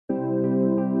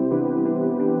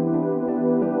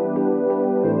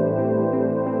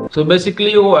So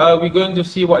basically, we're going to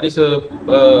see what is a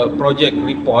project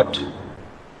report.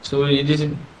 So it is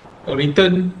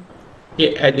written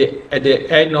at the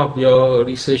end of your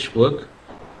research work,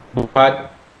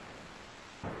 but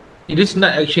it is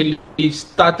not actually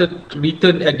started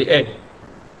written at the end.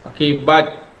 Okay,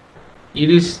 but it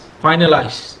is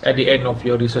finalized at the end of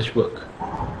your research work.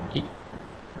 Okay.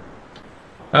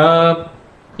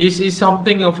 This is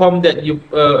something, a form that you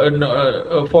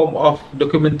a form of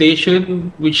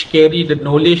documentation which carry the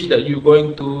knowledge that you're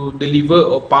going to deliver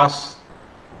or pass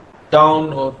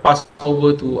down or pass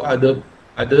over to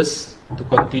others to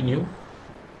continue.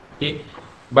 Okay,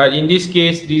 but in this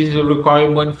case, this is a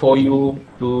requirement for you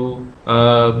to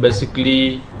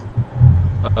basically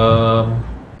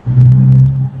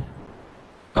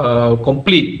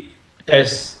complete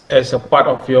as a part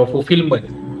of your fulfillment.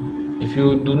 If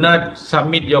you do not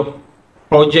submit your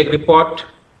project report,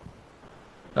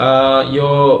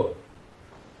 your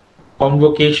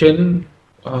convocation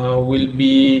will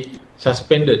be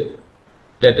suspended.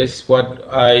 That is what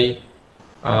I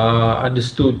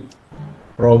understood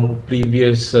from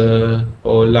previous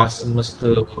or last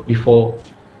semester before.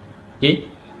 Okay,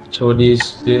 so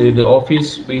the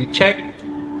office will check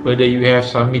whether you have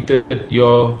submitted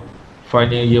your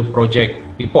final year project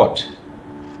report.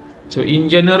 So in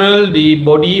general, the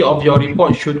body of your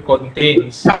report should contain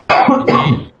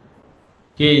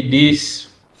these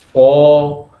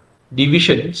 4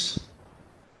 divisions.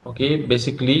 Okay,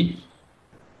 basically,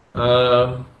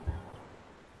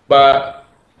 but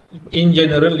in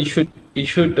general, it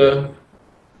should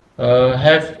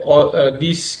have all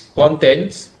these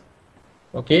contents.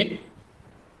 Okay.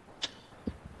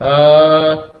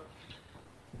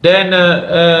 Then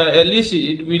at least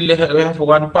it will have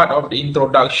one part of the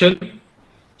introduction,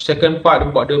 second part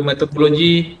about the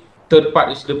methodology, third part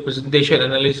is the presentation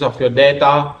analysis of your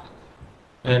data,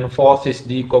 and fourth is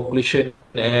the conclusion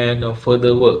and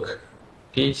further work.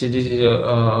 Okay, so this is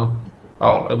a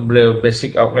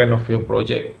basic outline of your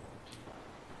project.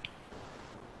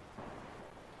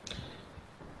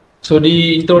 So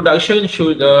the introduction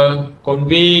should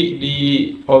convey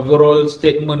the overall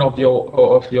statement of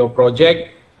your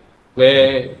project,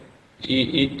 where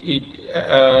it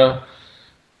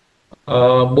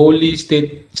boldly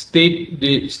states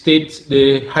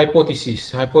the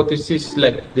hypothesis. Hypothesis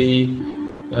like the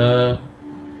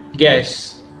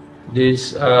gas,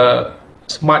 this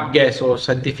smart gas or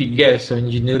scientific gas or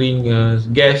engineering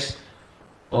gas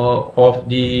of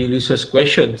the research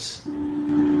questions.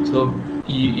 So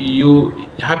you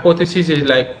hypothesis is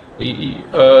like you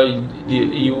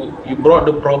brought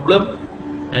the problem,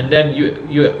 and then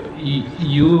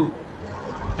you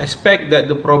expect that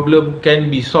the problem can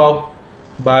be solved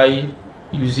by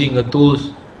using a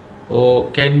tools,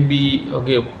 or can be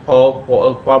or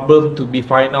for a problem to be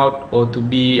find out or to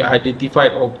be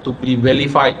identified or to be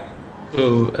verified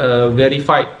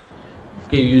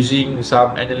using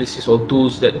some analysis or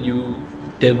tools that you're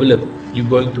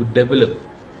going to develop.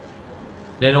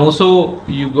 Then also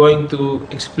you're going to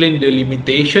explain the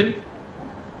limitation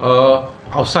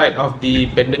outside of the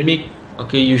pandemic.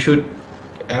 Okay, you should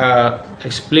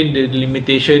explain the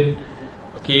limitation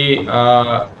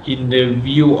in the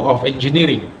view of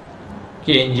engineering.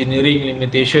 Okay, engineering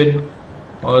limitation.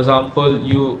 For example,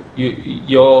 your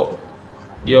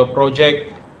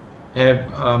project have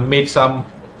made some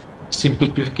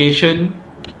simplification,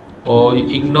 or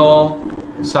you ignore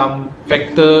some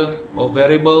factor or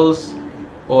variables,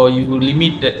 or you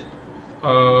limit that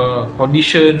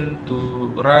condition to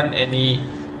run any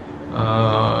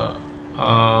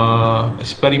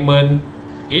experiment.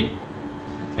 Okay,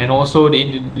 and also the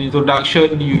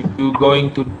introduction, you're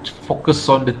going to focus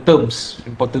on the terms,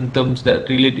 important terms that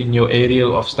relate in your area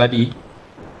of study.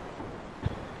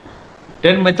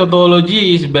 Then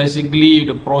methodology is basically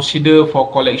the procedure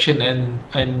for collection and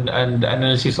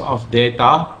analysis of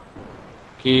data.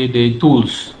 Okay, the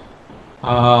tools.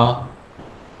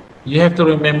 You have to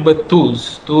remember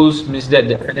tools. Tools means that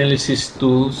the analysis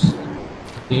tools.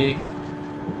 Okay,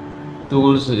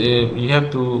 tools. You have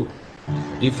to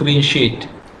differentiate.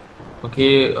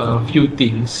 Okay, a few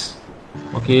things.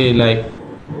 Okay, like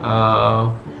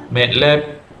MATLAB.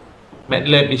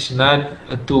 MATLAB is not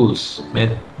a tools.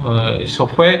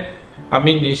 Software. I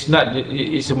mean, it's not.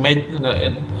 It's a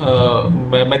methodology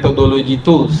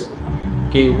tools.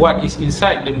 Okay, what is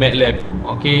inside the MATLAB?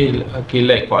 Okay,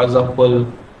 like for example,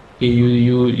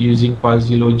 you using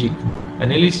fuzzy logic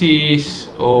analysis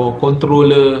or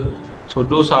controller. So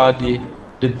those are the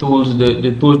tools,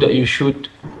 the tools that you should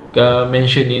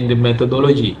mention in the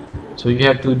methodology. So you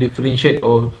have to differentiate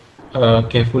or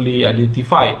carefully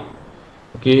identify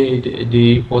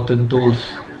the important tools.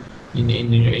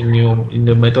 in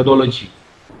the methodology.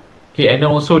 Okay, and then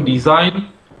also design.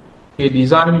 Okay,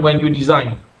 design when you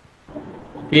design.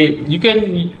 Okay, you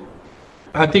can.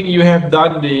 I think you have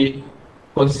done the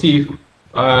conceive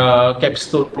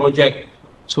capstone project.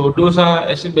 So those are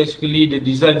actually basically the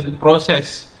design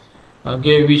process.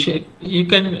 Okay, which you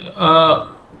can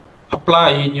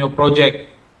apply in your project.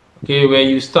 Okay, where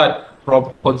you start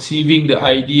from conceiving the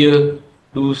idea,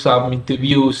 do some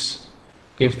interviews.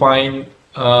 Okay, find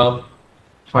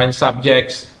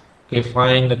subjects. Okay,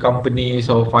 find the companies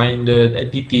or find the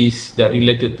entities that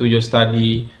related to your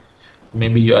study.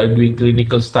 Maybe you are doing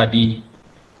clinical study.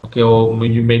 Okay, or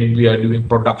maybe you are doing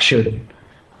production.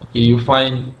 Okay, you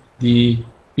find the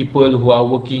people who are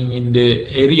working in the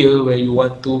area where you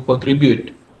want to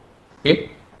contribute. Okay,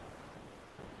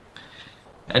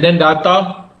 and then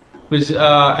data with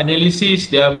analysis.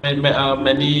 There are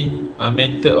many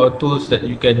method or tools that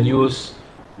you can use.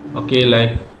 Okay,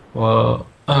 like uh,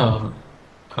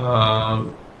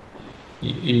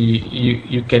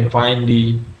 you can find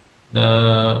the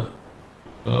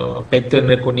pattern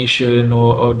recognition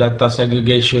or data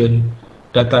segregation,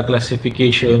 data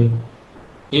classification.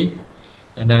 Okay,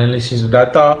 and analysis of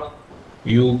data.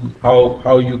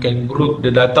 How you can group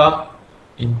the data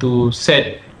into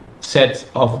sets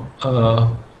of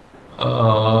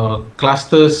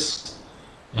clusters,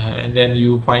 and then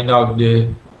you find out the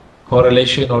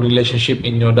correlation or relationship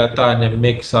in your data and then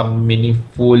make some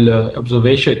meaningful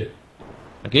observation.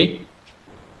 Okay,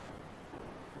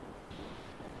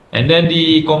 and then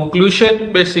the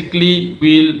conclusion basically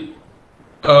will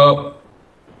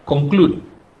conclude.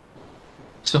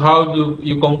 So how do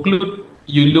you conclude?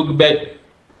 You look back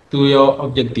to your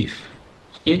objective.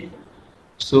 Okay,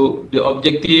 so the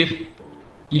objective,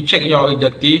 you check your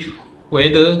objective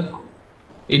whether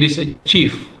it is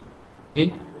achieved.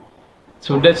 Okay,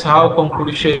 so that's how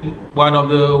conclusion, one of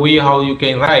the way how you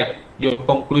can write your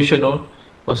conclusion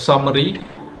or summary.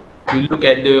 You look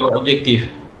at the objective,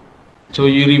 so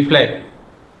you reflect,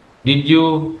 did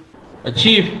you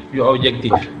achieve your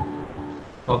objective?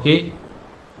 Okay,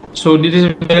 so this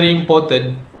is very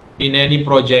important in any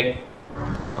project.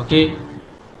 Okay,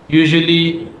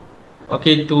 usually,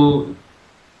 okay, to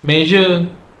measure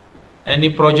any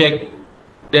project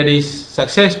that is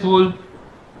successful,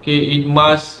 okay, it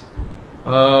must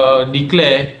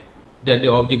declare that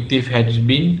the objective has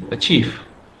been achieved.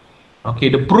 Okay,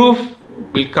 the proof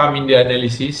will come in the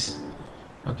analysis.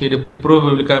 Okay, the proof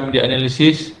will come in the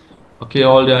analysis. Okay,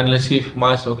 all the analysis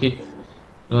must, okay,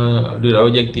 the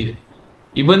objective.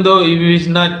 Even though if it is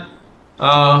not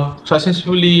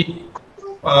successfully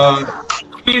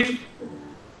achieved,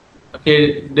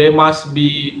 okay, there must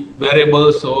be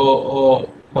variables or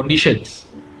conditions.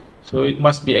 So it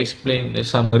must be explained in the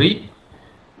summary.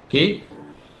 Okay,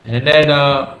 and then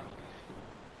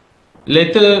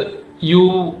later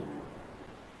you,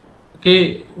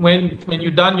 okay, when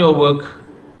you done your work,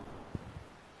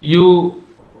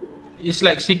 it's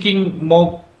like seeking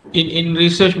more in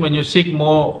research. When you seek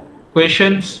more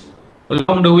questions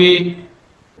along the way,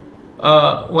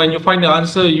 when you find the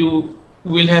answer, you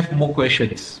will have more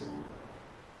questions.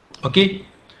 Okay,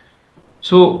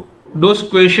 so those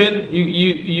questions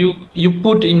you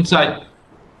put inside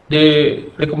the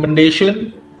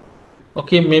recommendation.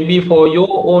 Okay, maybe for your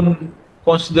own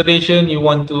consideration, you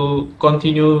want to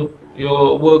continue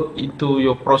your work into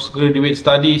your postgraduate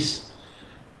studies,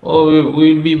 or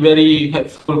will be very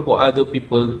helpful for other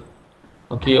people.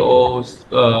 Okay, or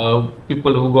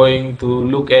people who are going to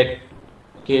look at,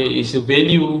 okay, it's a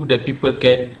value that people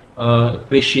can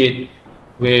appreciate,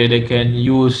 where they can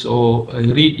use or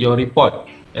read your report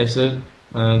as a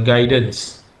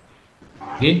guidance.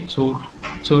 Okay, so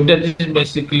that is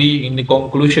basically in the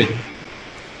conclusion.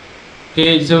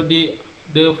 Okay, so the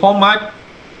format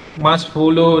must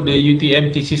follow the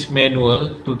UTM thesis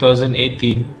manual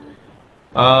 2018.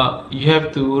 You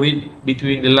have to read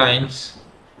between the lines.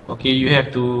 Okay, you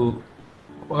have to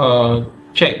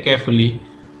check carefully.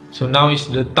 So now is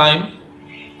the time.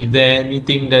 If there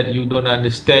anything that you don't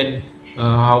understand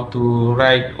how to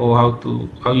write or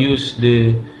how use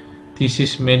the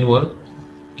thesis manual,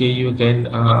 okay, you can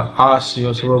ask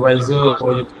your supervisor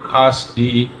or you can ask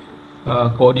the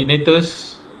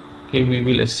coordinators. Okay, we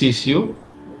will assist you.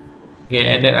 Okay,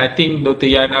 and then I think Dr.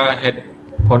 Yana had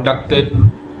conducted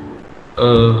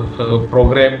a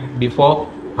program before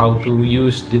how to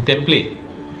use the template.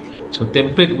 So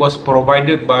template was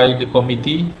provided by the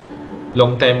committee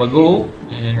long time ago,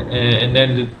 and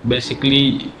then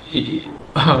basically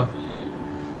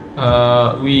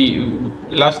we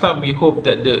last time we hope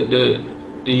that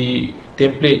the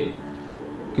template,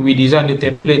 we designed the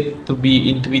template to be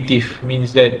intuitive,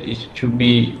 means that it should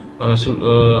be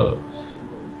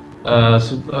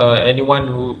anyone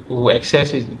who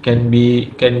access it can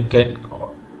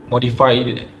modify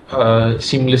it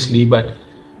seamlessly. But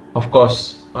of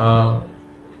course,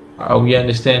 we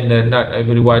understand that not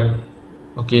everyone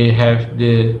have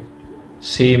the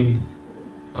same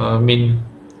again,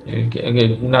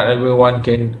 not everyone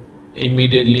can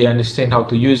immediately understand how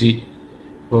to use it.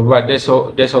 But that's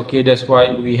okay. That's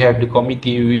why we have the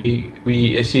committee.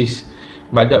 We assist.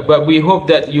 But we hope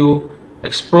that you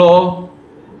explore.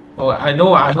 I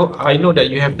know that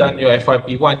you have done your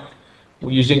FYP1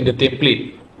 using the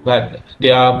template, but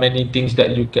there are many things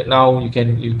that you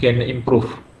can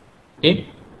improve. Okay.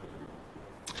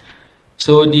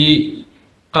 So the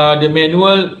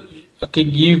manual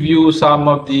can give you some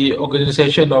of the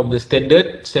organization of the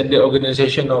standard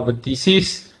organization of the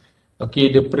thesis.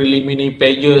 Okay, the preliminary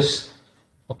pages.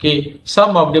 Okay,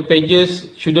 some of the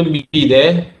pages shouldn't be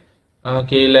there.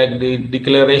 Okay, like the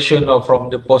declaration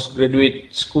from the postgraduate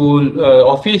school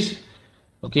office.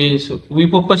 Okay, so we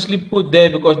purposely put there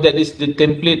because that is the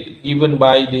template given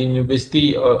by the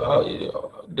university. But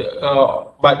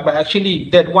actually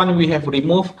that one we have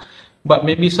removed. But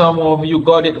maybe some of you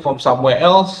got it from somewhere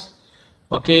else.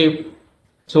 Okay,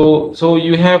 so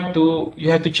you have to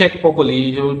check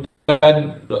properly.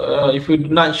 If you're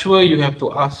not sure, you have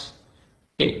to ask.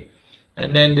 Okay,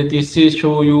 and then the thesis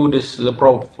show you the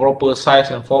proper size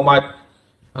and format.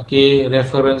 Okay,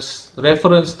 reference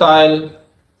style.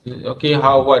 Okay,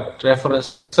 what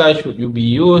reference size should you be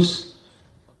used?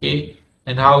 Okay,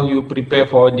 and how you prepare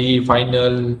for the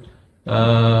final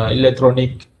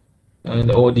electronic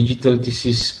or digital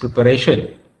thesis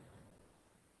preparation.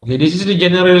 Okay, this is the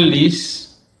general list.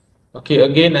 Okay,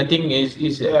 again, I think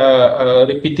is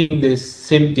repeating the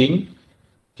same thing.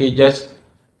 Okay, just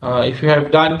if you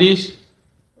have done this,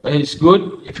 it's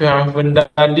good. If you haven't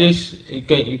done this, you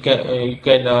can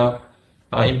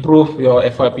improve your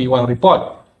FYP1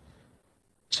 report.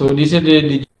 So this is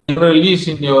the general list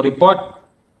in your report.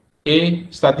 Okay,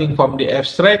 starting from the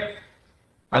abstract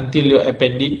until your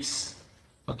appendix.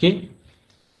 Okay.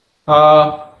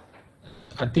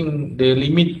 I think the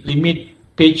limit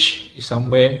page is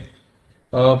somewhere.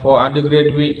 For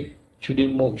undergraduate,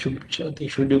 shouldn't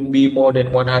be more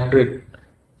than 100.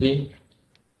 Okay,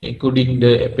 including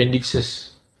the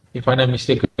appendixes, if I'm not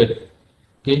mistaken.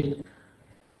 Okay.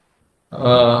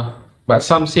 But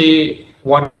some say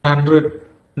 100,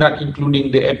 not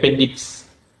including the appendix.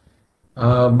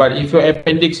 But if your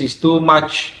appendix is too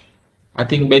much, I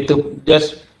think better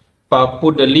just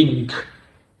put the link.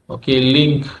 Okay,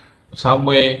 link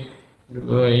somewhere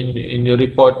in your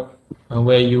report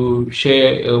where you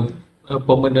share a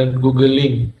permanent Google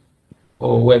link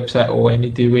or website or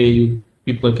anything where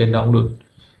people can download.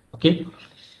 Okay,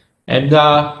 and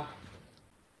there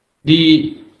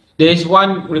is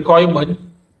one requirement.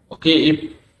 Okay,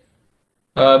 if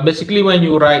basically when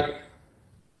you write,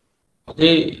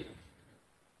 okay,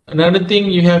 another thing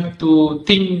you have to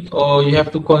think or you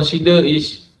have to consider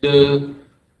is the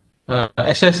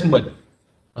assessment.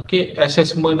 Okay,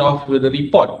 assessment of the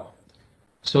report.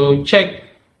 So check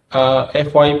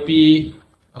FYP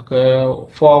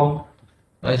form,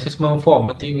 assessment form.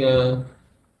 I think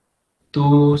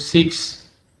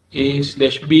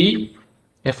 26A/B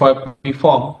FYP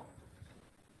form.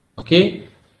 Okay,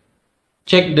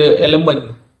 check the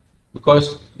element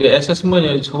because the assessment,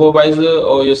 your supervisor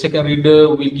or your second reader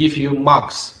will give you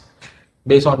marks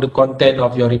based on the content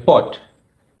of your report.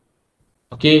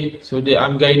 Okay, so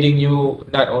I'm guiding you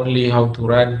not only how to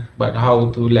run but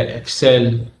how to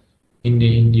excel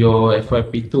in your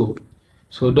FYP2.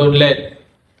 So don't let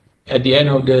at the end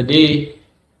of the day,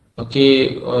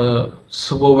 okay,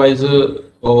 supervisor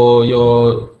or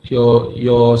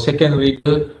your second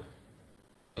reader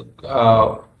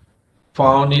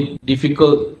found it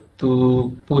difficult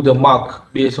to put the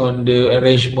mark based on the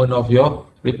arrangement of your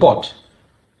report.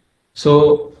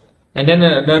 So, and then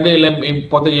another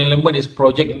important element is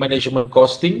project management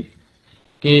costing.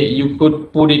 Okay, you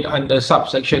could put it under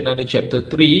subsection under chapter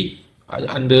 3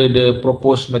 under the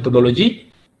proposed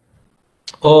methodology,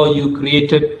 or you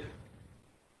created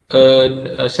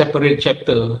a separate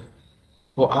chapter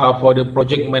for the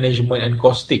project management and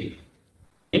costing.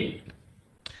 Okay.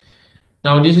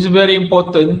 Now this is very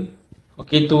important,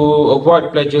 okay, to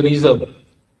avoid plagiarism.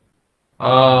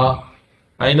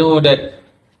 I know that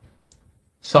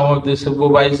some of the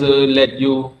supervisor let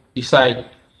you decide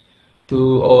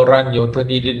to or run your turn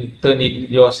it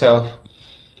yourself.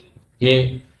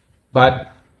 Okay,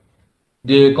 but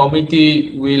the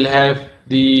committee will have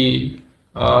the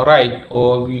right,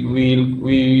 or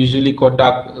we usually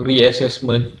conduct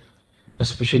reassessment,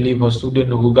 especially for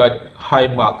students who got high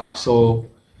marks. So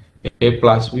A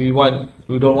plus. We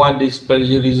don't want this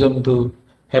plagiarism to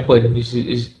happen.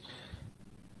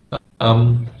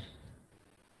 Um,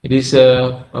 it is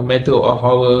a matter of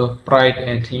our pride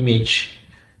and image.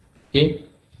 Okay.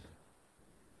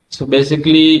 So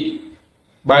basically,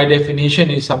 by definition,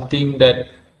 is something that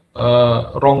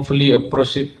wrongfully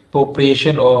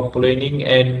appropriation or planning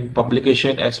and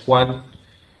publication as one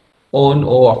own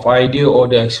or of idea or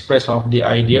the express of the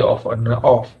idea of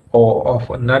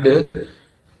another.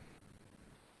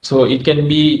 So it can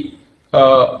be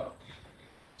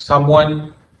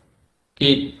someone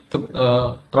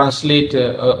translate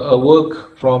a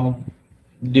work from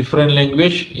different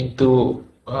language into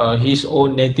his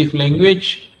own native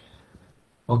language.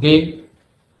 Okay,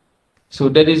 so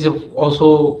that is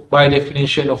also by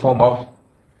definition a form of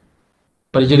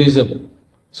plagiarism.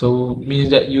 So means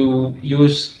that you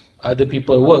use other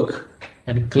people's work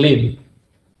and claim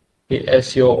it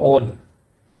as your own.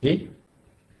 Okay.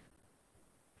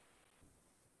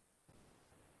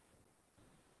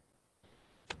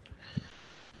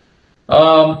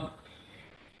 Um,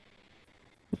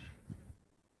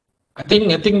 I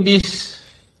think this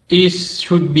is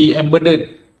should be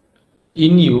embedded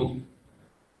in you.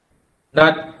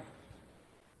 Not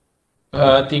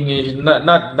I think is not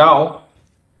now.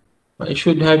 But it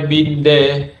should have been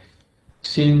there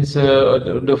since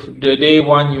the day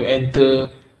one you enter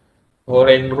or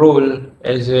enroll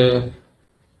as a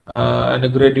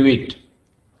undergraduate.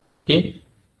 Okay,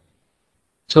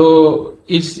 so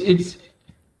it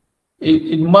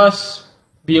must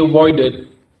be avoided.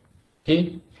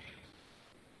 Okay,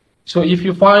 so if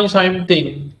you find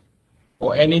something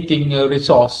or anything a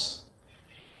resource,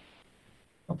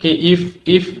 okay, if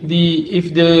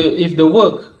the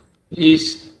work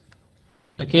is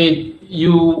okay,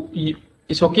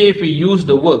 it's okay if you use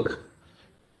the work,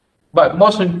 but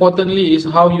most importantly is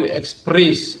how you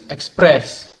express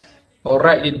or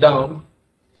write it down.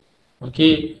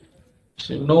 Okay,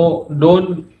 so no,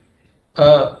 don't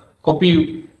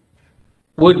copy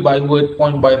word by word,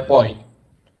 point by point.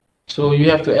 So you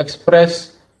have to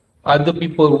express other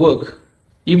people's work,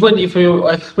 even if you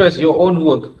express your own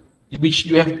work, which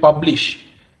you have published.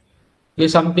 Okay,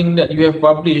 something that you have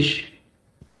published,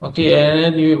 okay, and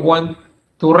then you want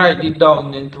to write it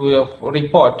down into a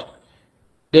report,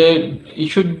 then it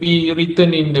should be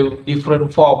written in a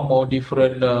different form or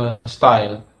different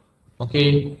style.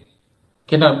 Okay,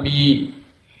 cannot be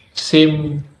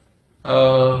same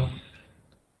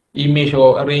image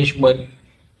or arrangement.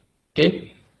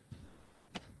 Okay,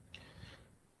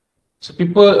 so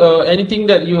people, anything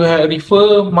that you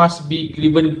refer must be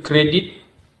given credit.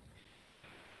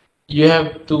 You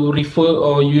have to refer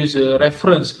or use a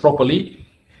reference properly.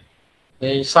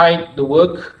 They cite the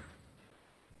work,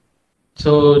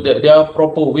 so that there are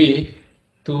proper way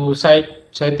to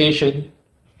citation.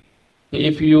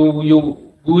 If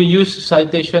you use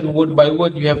citation word by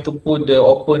word, you have to put the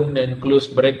open and close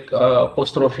bracket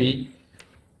apostrophe.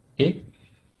 Okay.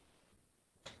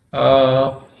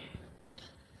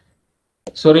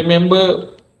 So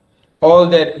remember all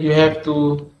that you have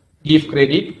to give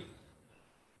credit.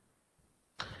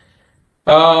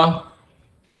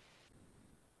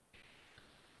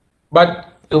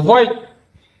 But avoid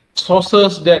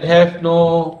sources that have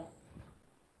no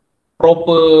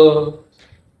proper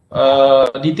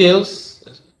details,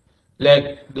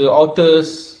 like the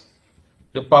authors,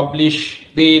 the publish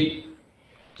date.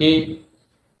 Okay,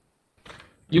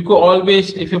 you could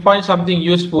always, if you find something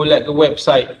useful like a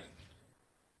website,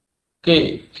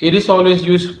 okay, it is always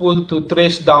useful to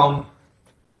trace down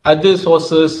other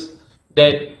sources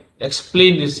that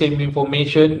explain the same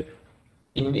information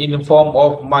in the form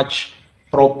of much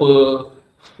proper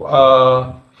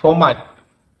format,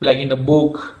 like in a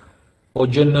book or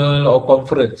journal or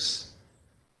conference.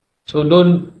 So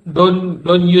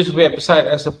don't use website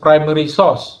as a primary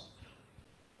source.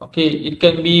 Okay, it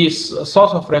can be a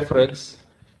source of reference,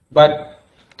 but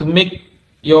to make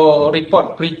your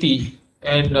report pretty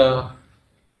and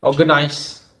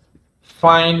organized,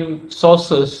 find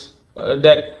sources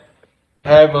that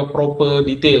have a proper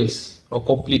details or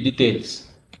complete details.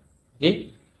 Okay,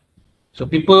 so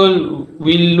people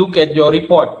will look at your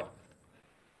report.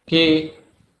 Okay,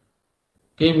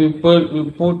 people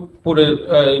will put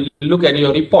a look at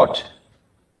your report,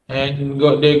 and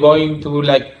they're going to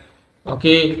like,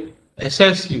 okay,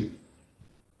 assess you.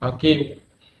 Okay,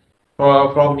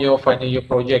 from your final year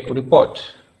project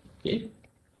report. Okay,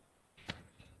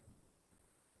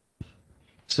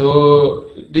 so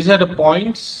these are the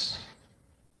points.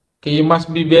 Okay, you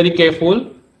must be very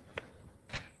careful.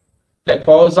 Like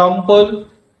for example,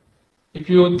 if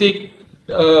you take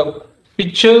a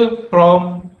picture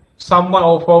from someone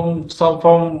or from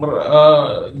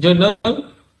journal,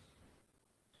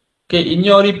 okay, in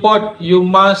your report you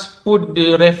must put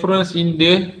the reference in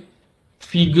the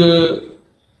figure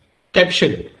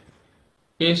caption.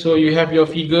 Okay, so you have your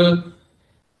figure.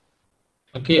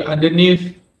 Okay,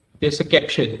 underneath there's a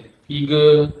caption,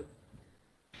 figure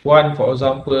 1 for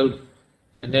example,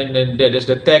 and then there's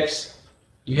the text.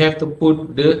 You have to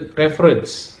put the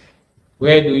reference.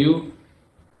 Where do you,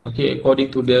 okay, according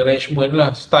to the arrangement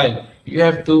lah, style, you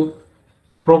have to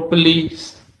properly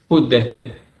put that.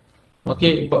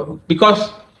 Okay, but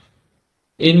because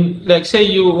in, like say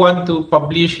you want to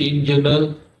publish in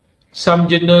journal, some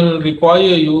journal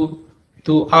require you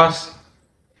to ask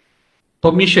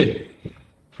permission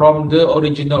from the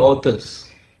original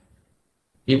authors.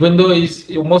 Even though it's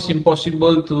almost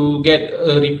impossible to get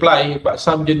a reply, but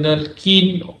some journal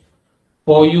keen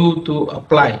for you to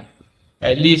apply.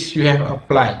 At least you have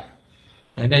applied,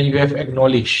 and then you have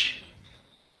acknowledged.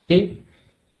 Okay,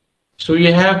 so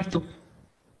you have to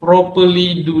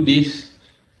properly do this.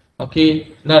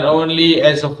 Okay, not only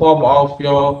as a form of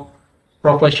your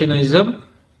professionalism,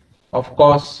 of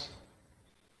course.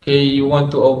 Okay, you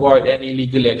want to avoid any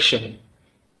legal action.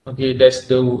 Okay, that's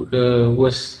the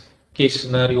worst case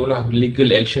scenario lah,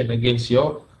 legal action against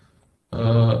your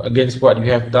against what you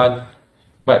have done,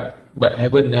 but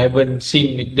haven't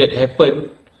seen that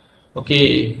happen.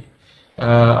 Okay,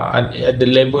 at the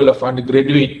level of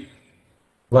undergraduate,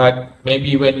 but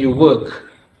maybe when you work,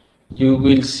 you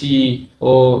will see,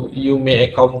 or you may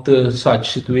encounter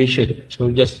such situation.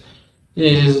 So just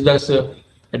this is just a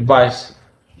advice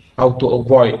how to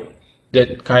avoid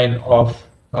that kind of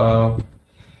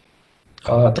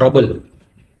trouble.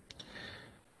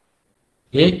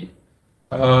 Okay,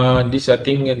 this I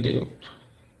think.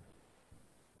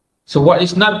 So what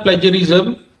is not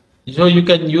plagiarism? So you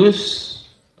can use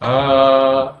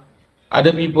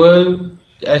other people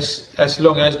as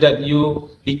long as that you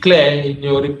declare in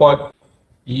your report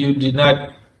you did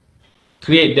not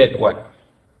create that one.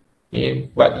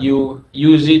 Okay, but you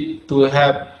use it to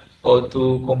help or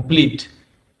to complete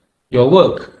your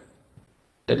work.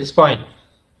 That is fine.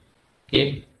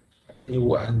 Okay,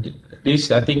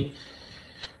 this I think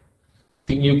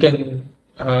you can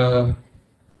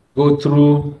go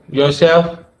through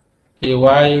yourself. Okay,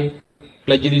 why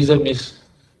plagiarism is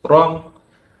wrong.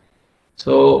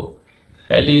 So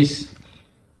at least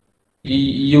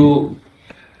you,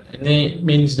 it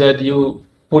means that you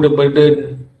put a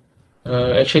burden.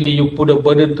 Actually, you put a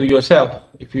burden to yourself.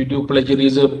 If you do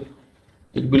plagiarism,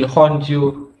 it will haunt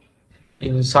you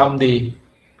in some day.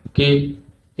 Okay,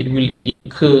 it will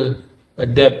incur a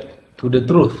debt to the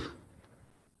truth.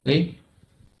 Okay.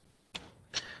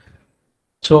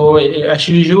 So as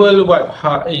usual,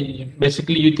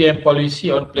 basically UTM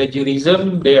policy on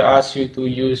plagiarism, they ask you to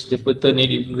use the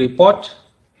paternity report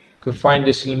to find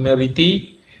the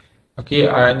similarity. Okay,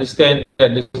 I understand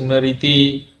that the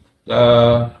similarity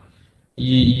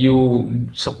you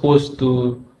supposed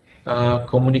to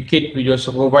communicate with your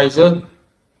supervisor.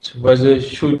 Supervisor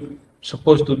should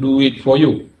supposed to do it for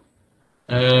you.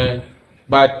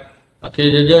 But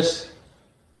okay, just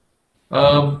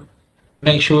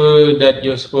make sure that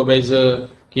your supervisor,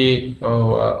 okay,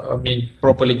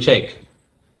 properly check.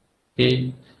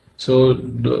 Okay, so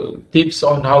the tips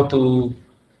on how to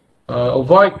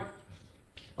avoid.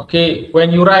 Okay,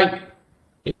 when you write,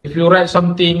 if you write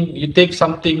something, you take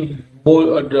something,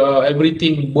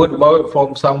 everything borrowed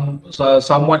from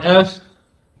someone else,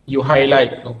 you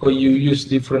highlight. Okay, you use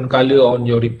different color on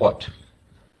your report.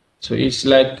 So it's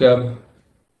like an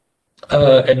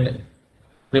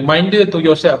reminder to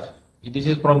yourself. This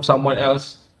is from someone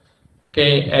else.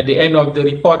 Okay, at the end of the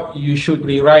report, you should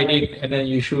rewrite it, and then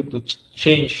you should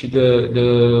change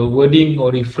the wording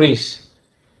or rephrase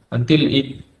until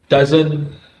it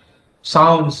doesn't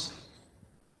sounds.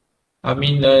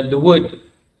 The word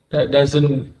that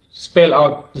doesn't spell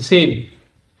out the same,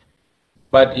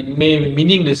 but it may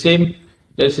meaning the same.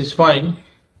 This is fine.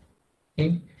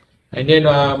 Okay? And then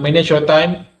manage your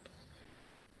time.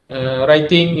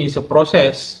 Writing is a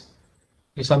process.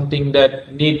 It's something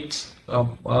that needs.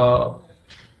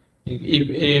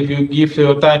 If you give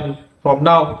your time from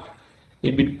now,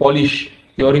 it will polish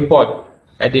your report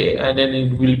and then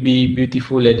it will be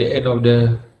beautiful at the end of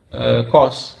the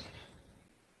course.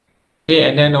 Okay,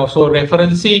 and then also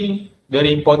referencing,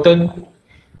 very important.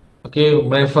 Okay,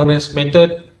 reference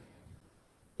method.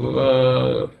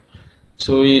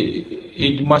 So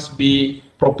it must be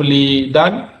properly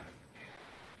done.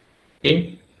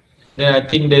 Okay, then I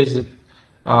think there's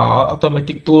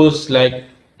automatic tools like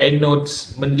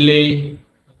EndNotes, Mendeley.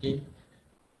 Okay,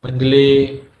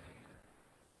 Mendeley.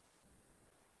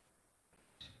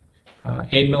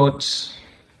 EndNotes.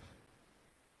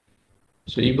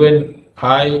 So even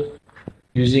I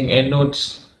using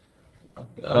EndNotes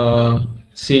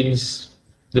since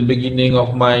the beginning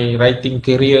of my writing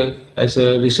career as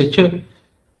a researcher.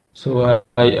 So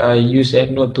I use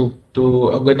EndNote to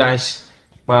organize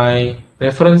my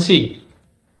referencing.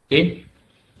 Okay,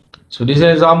 so this is an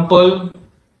example.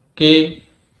 Okay,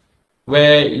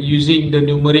 where using the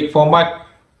numeric format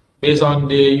based on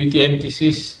the UTM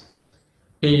thesis.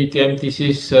 Okay, UTM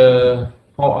thesis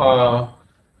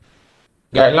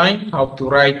guideline how to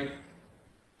write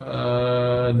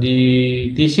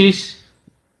the thesis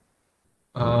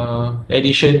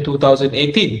edition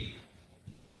 2018.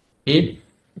 Okay,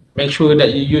 make sure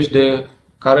that you use the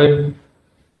current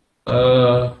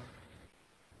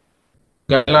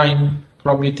guideline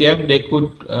from UTM. They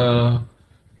could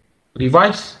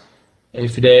revise.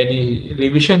 If there any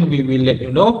revision, we will let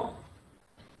you know.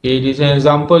 Okay, this is an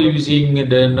example using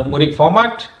the numeric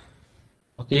format.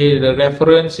 Okay, the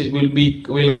reference will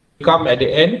come at the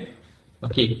end.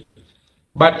 Okay,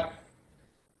 but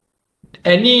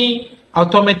any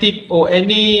automatic or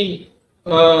any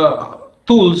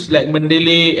tools like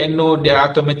Mendeley and there are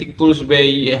automatic tools where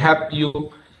it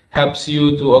helps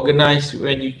you to organize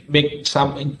when you make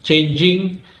some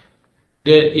changing,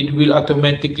 then it will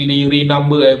automatically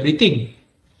renumber everything.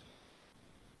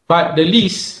 But the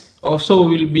list also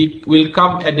will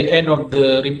come at the end of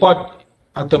the report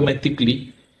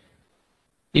automatically.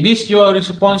 It is your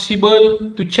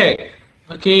responsible to check,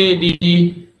 okay,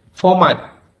 the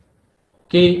format.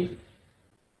 Okay,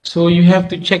 so you have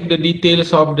to check the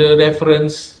details of the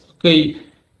reference. Okay,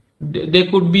 there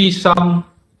could be some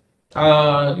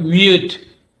weird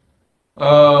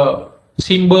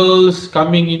symbols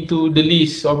coming into the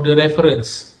list of the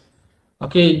reference.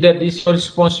 Okay, that is your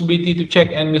responsibility to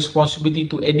check and responsibility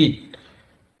to edit.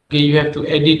 Okay, you have to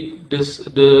edit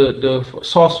the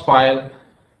source file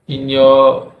in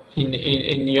your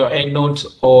EndNotes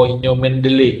or in your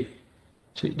Mendeley.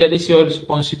 So that is your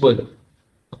responsible.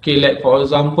 Okay, like for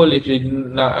example, if you're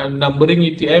numbering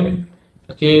UTM,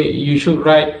 okay, you should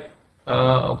write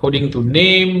according to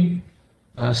name,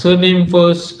 surname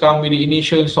first, come with the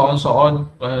initial, so on,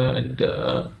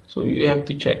 so you have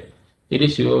to check. It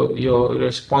is your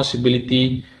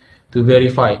responsibility to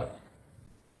verify.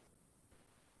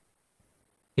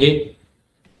 Okay,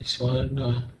 this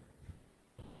one.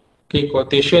 Okay,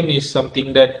 quotation is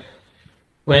something that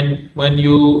when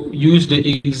you use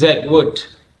the exact word,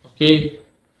 okay,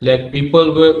 like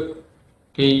people work,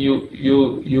 okay,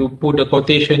 you put the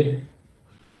quotation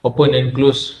open and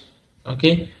close.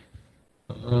 Okay,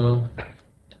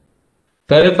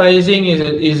 paraphrasing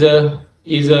is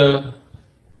a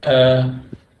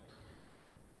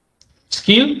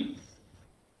skill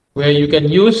where you can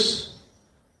use.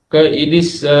 Okay, it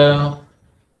is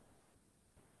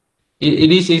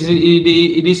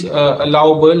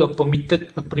allowable or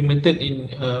permitted in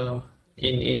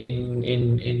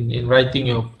writing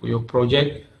your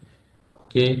project.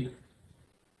 Okay,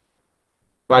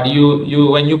 but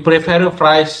you when you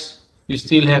paraphrase, you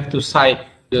still have to cite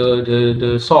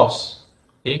the source.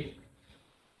 Okay,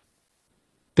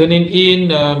 turning in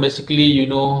basically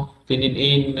turning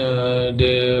in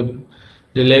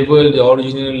the level, the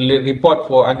original report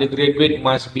for undergraduate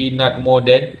must be not more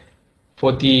than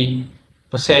 40%.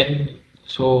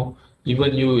 So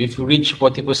even if you reach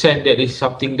 40%, that is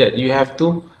something that you have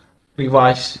to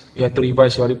revise. You have to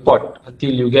revise your report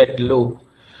until you get low.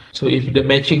 So if the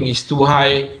matching is too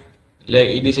high, like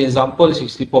in this example,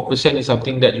 64% is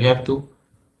something that you have to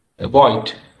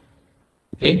avoid.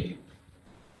 Okay.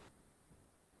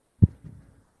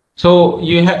 So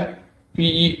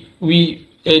we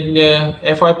in the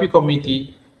FYP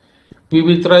committee, we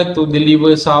will try to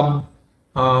deliver some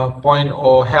point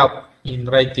or help in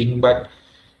writing, but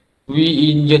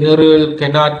we in general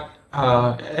cannot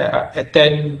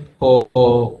attend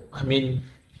I mean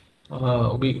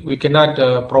we cannot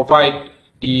provide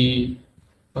the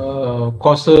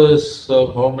courses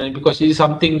because it is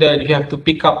something that you have to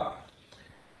pick up.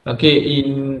 Okay,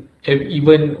 even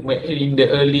in the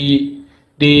early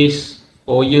days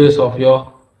or years of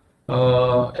your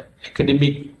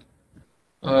academic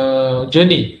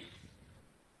journey.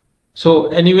 So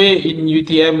anyway, in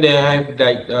UTM they have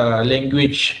like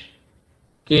language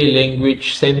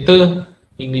center,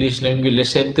 English language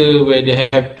center, where they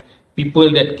have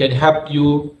people that can help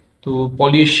you to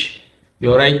polish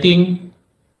your writing.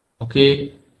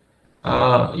 Okay,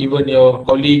 even your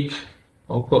colleague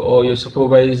or your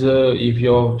supervisor, if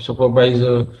your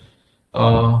supervisor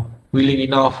willing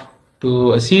enough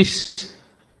to assist,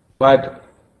 but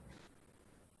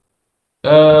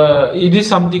it is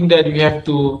something that you have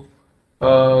to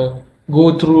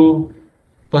go through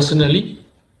personally.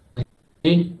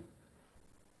 Okay.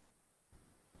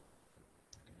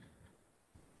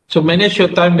 So manage your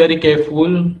time very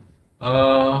careful.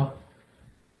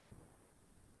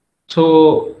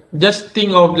 So just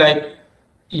think of like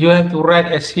you have to write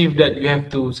as if that you have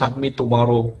to submit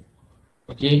tomorrow.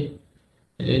 Okay.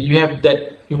 You have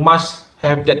that. You must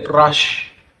have that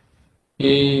rush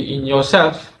in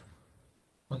yourself.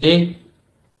 Okay.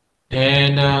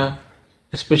 And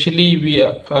especially we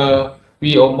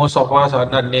or most of us are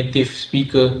not native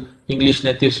speaker, English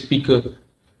native speaker.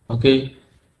 Okay.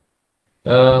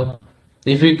 Uh,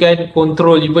 if you can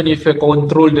control, even if you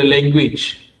control the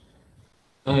language,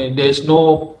 there is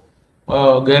no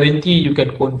guarantee you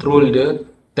can control the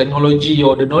technology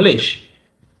or the knowledge.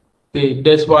 Okay,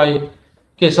 that's why.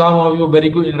 Okay, some of you are very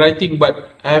good in writing,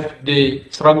 but have the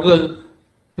struggle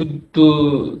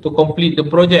to complete the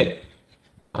project.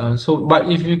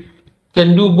 But if you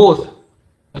can do both,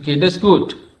 okay, that's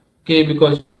good. Okay,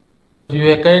 because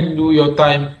you can do your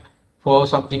time for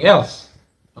something else.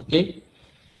 Okay,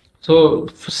 so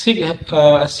seek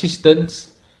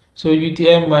assistance. So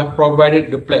UTM have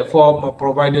provided the platform,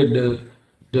 provided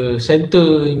the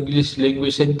center, English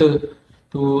language center,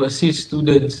 to assist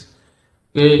students.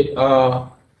 Okay, uh,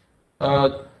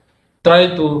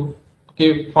 try to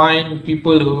find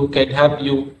people who can help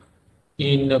you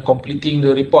in completing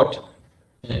the report,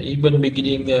 even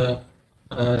beginning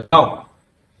now.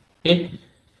 Okay.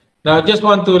 Now, I just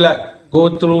want to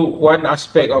go through one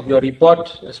aspect of your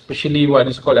report, especially what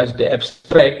is called as the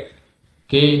abstract.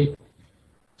 Okay.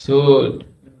 So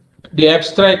the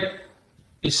abstract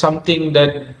is something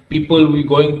that people will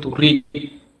going to read.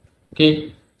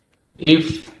 Okay.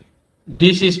 If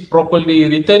this is properly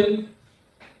written,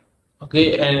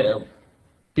 okay, and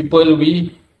people will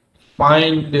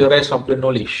find the rest of the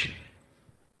knowledge.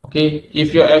 Okay.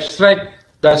 If your abstract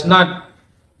does not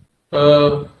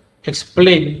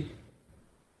explain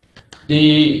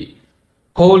the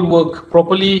whole work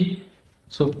properly,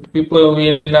 so people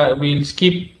will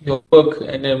skip your work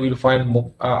and then will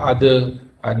find other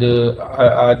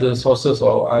sources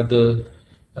or other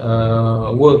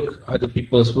work, other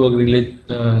people's work related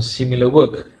similar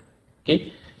work.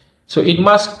 Okay, so it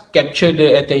must capture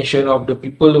the attention of the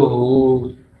people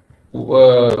who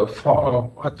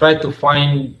try to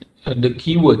find the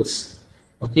keywords.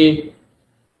 Okay,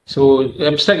 so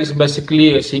abstract is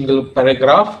basically a single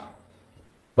paragraph,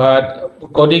 but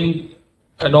according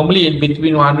normally in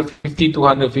between 150 to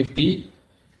 150.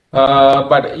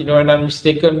 But when I'm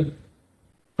mistaken,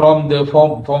 from the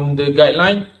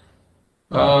guideline,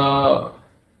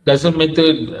 doesn't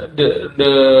matter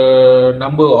the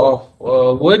number of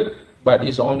word, but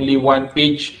it's only one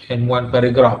page and one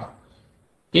paragraph.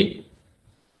 Okay,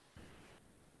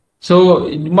 so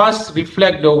it must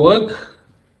reflect the work.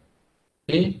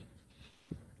 Okay,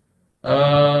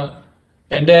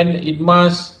 and then it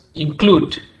must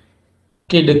include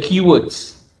the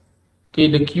keywords. Okay,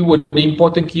 the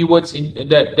important keywords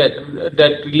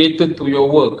that related to your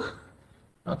work.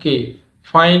 Okay,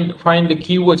 find the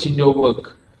keywords in your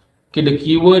work. Okay, the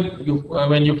keyword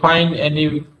when you find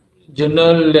any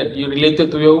journal that you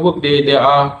related to your work, there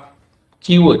are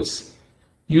keywords.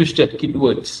 Use that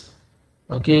keywords.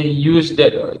 Okay, use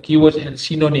that keywords and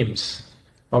synonyms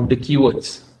of the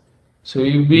keywords. So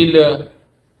you will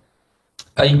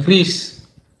increase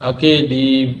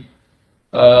the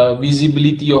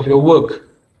visibility of your work.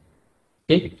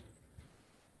 Okay,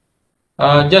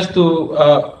 just to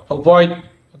avoid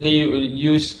you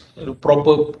use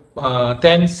proper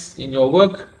tense in your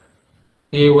work.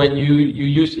 Okay, when you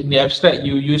use in the abstract,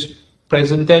 you use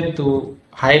present tense to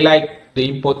highlight the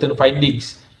important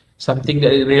findings, something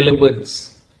that is relevant.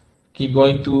 Okay,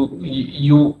 going to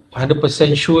you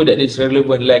 100% sure that it's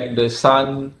relevant, like the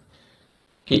sun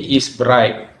is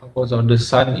bright, of course, on the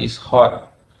sun is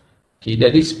hot. Okay,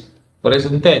 that is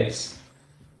present tense.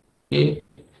 Okay,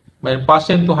 when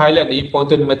passing to highlight the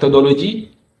important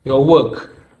methodology, your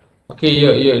work. Okay,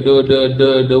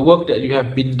 the work that you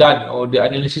have been done, or the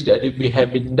analysis that you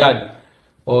have been done,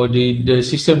 or the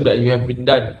system that you have been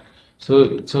done.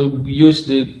 So use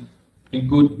the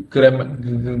good grammar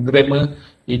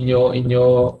in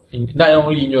not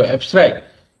only in your abstract,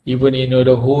 even in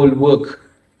the whole work,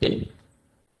 okay,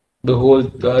 the whole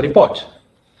report.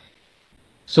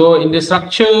 So in the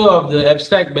structure of the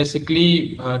abstract,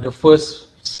 basically the first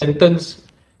sentence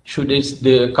should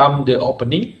come the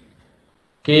opening.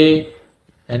 Okay,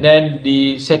 and then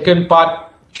the second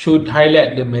part should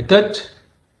highlight the method.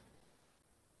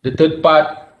 The third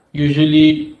part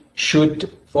usually should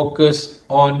focus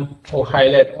on or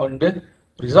highlight on the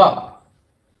result.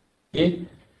 Okay,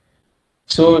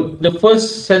 So the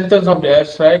first sentence of the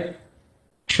abstract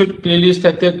should clearly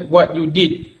state what you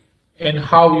did and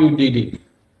how you did it.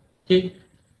 Okay.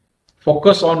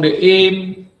 Focus on the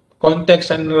aim,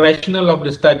 context, and rationale of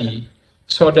the study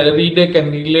so that the reader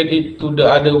can relate it to the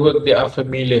other work they are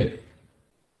familiar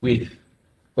with.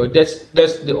 So that's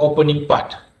the opening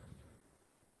part.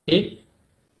 Okay.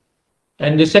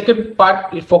 And the second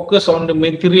part is focus on the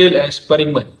material and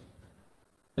experiment.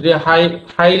 They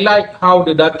highlight how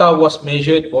the data was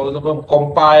measured, for example,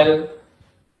 compiled,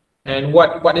 and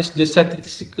what is the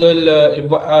statistical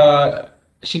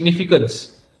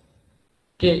significance.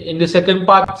 Okay, in the second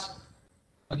part,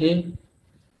 okay,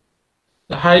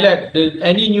 highlight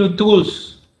any new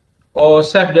tools or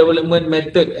self-development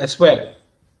method as well.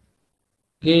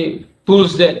 Okay,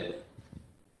 tools that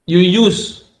you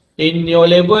use in your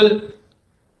level.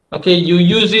 Okay, you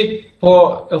use it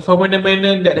for a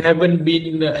phenomenon that haven't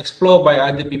been explored by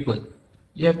other people.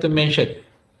 You have to mention.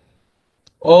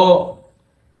 Or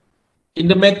in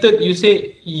the method, you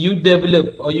say you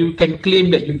develop, or you can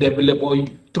claim that you develop, or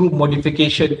through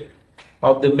modification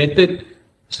of the method,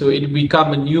 so it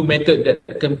become a new method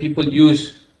that can people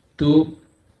use to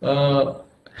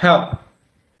help.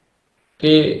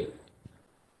 Okay,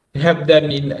 help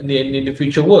them in the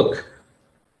future work.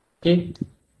 Okay.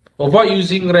 Avoid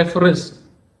using reference.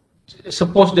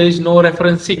 Suppose there is no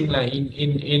referencing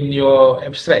in your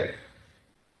abstract.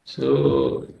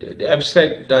 So the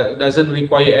abstract doesn't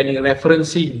require any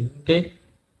referencing. Okay.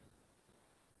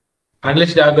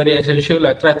 Unless they are very essential,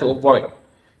 I try to avoid.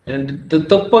 And the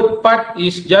third part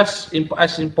is just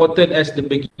as important as the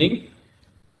beginning.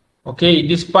 Okay,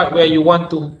 this part where you want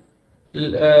to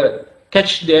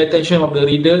catch the attention of the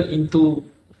reader into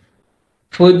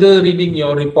further reading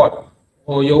your report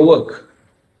or your work.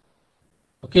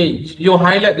 Okay, you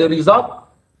highlight the result,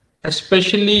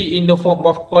 especially in the form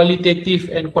of qualitative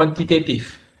and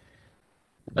quantitative.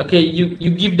 Okay, you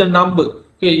give the number.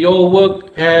 Okay, your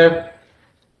work have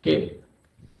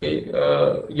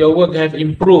your work have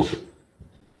improved,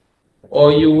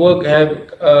 or your work have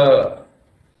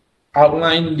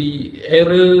outlined the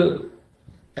error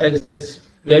as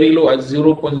very low as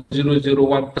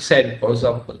 0.001%, for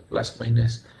example, plus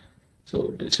minus.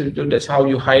 So that's how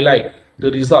you highlight the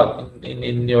result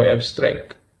in your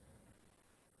abstract.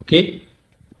 Okay.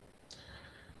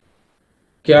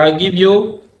 Okay, I give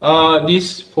you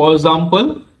this for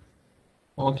example.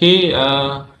 Okay,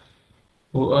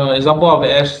 example of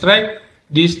the abstract.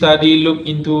 This study look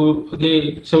into,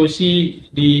 okay, so see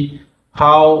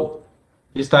how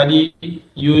the study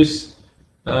use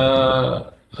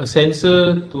a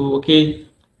sensor to, okay,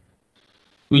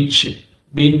 which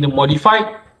been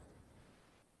modified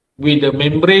with the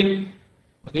membrane.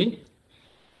 Okay,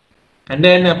 and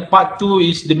then part 2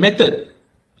 is the method.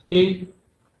 Okay,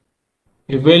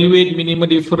 evaluate minimal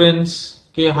difference.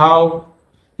 Okay, how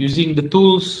using the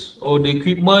tools or the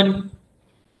equipment.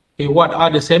 Okay, what are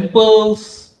the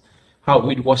samples, how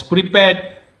it was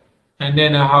prepared, and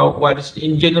then what is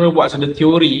in general, what's the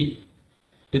theory.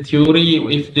 The theory,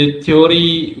 if the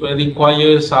theory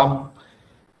requires some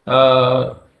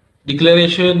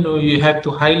declaration, or you have to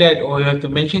highlight, or you have to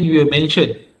mention, you will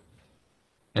mention.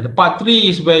 And the part 3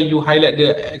 is where you highlight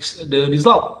the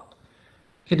result.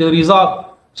 Okay, the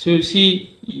result. So you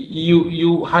see,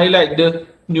 you highlight the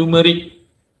numeric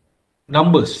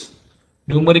numbers,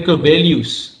 numerical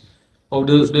values of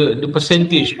the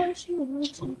percentage.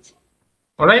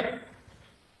 All right,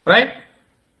 right.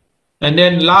 And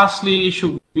then lastly,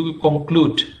 you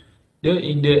conclude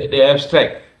in the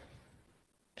abstract.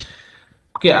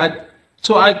 Okay,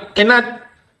 so I cannot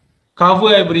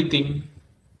cover everything.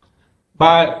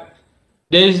 But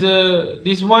there's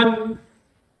this one.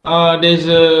 I'm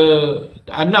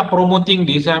not promoting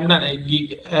this. I'm not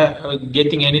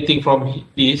getting anything from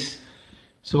this.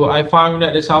 So I found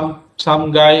that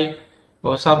some guy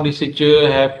or some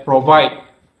researcher have provide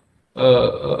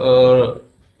a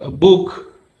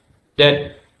book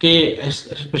that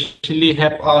especially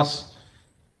help us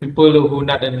people who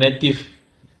not a native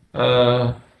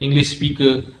English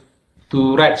speaker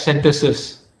to write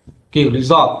sentences. Okay,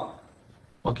 result.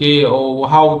 Okay, or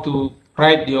how to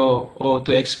write or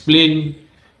to explain,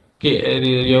 okay,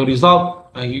 your result.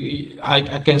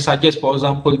 I can suggest, for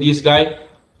example, this guy.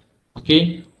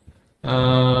 Okay,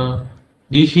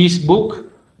 his book.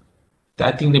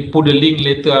 I think they put the link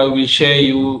later. I will share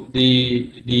you the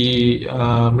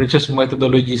research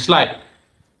methodology slide.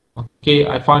 Okay,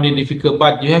 I found it difficult,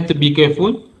 but you have to be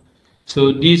careful.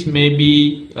 So this may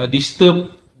be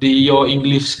disturb your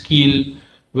English skill,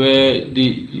 where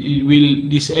it will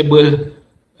disable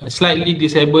slightly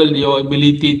disable your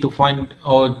ability to find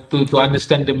or to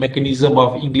understand the mechanism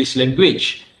of English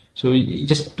language. So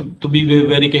just to be very,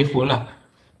 very careful lah.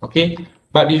 Okay,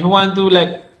 but if you want to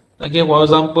like, okay, for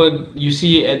example, you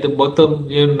see at the bottom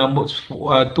here numbers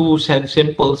two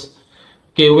samples,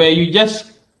 okay, where you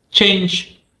just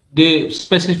change the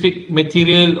specific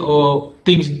material or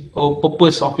things or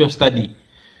purpose of your study.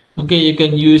 Okay, you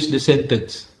can use the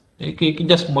sentence. Okay, you can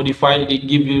just modify. They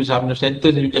give you some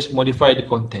sentence, and you just modify the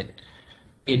content.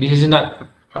 Okay, this is not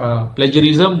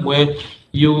plagiarism where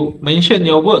you mention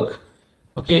your work.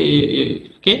 Okay,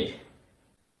 okay.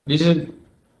 This is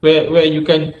where you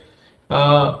can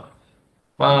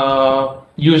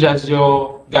use as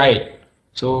your guide.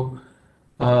 So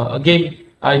again,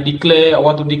 I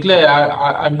want to declare.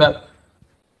 I'm not.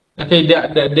 Okay,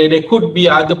 there could be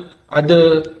other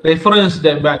reference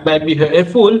that might be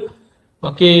helpful.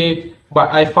 Okay,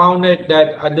 but I found that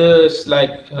others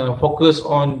like focus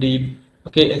on the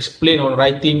explain on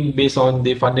writing based on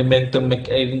the fundamental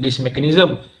English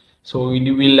mechanism. So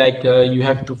you will like you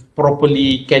have to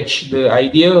properly catch the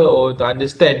idea or to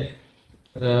understand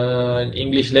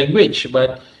English language.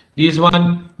 But this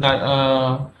one,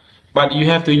 but you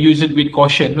have to use it with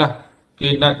caution lah.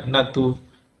 Okay, not to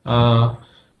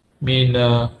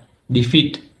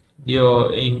defeat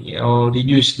your or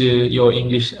reduce your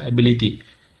English ability.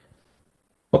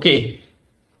 Okay,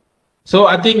 so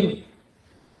I think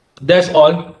that's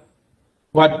all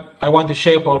what I want to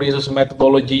share for resource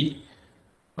methodology.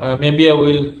 Maybe I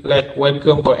will like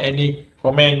welcome for any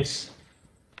comments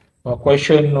or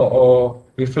question or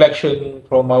reflection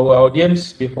from our audience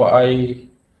before I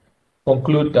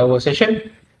conclude our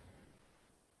session.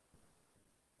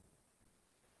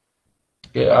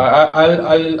 Okay,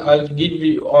 I'll give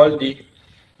you all the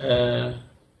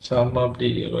some of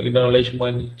the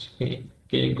acknowledgement.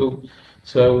 Okay, go.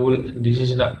 So this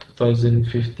is not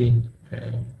 2015.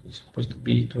 It's supposed to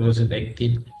be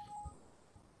 2018.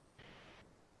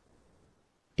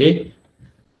 Okay.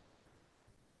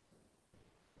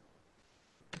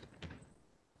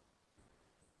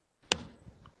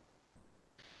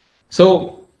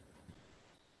 So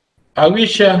I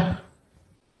wish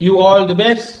you all the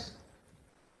best.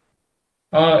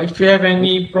 If you have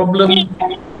any problem,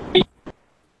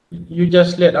 you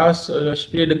just let us,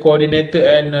 especially the coordinator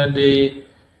and the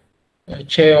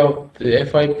chair of the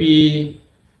FIP.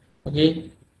 Okay.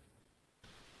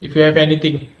 If you have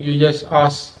anything, you just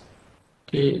ask.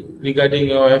 Okay, regarding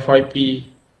your FIP,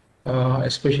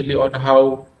 especially on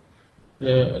how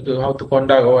how to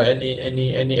conduct or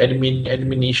any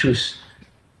admin issues.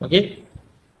 Okay.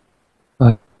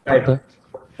 Right.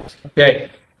 Okay.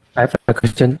 I have a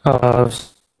question.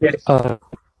 Yes.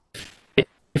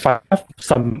 If I have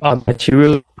some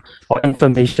material or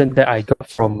information that I got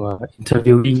from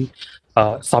interviewing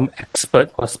some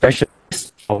expert or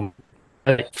specialist from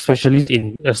specialist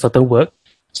in a certain work,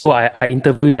 so I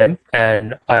interview them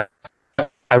and I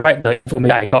write the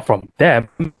information I got from them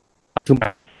to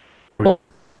my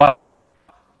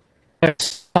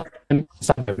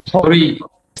Sorry.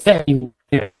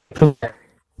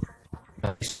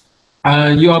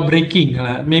 You are breaking.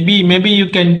 Maybe you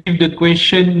can give the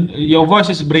question. Your voice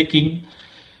is breaking.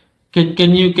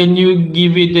 Can you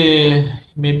give it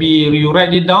maybe you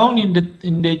write it down in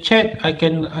the chat? I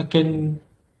can.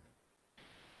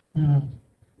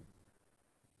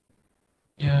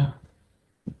 Yeah.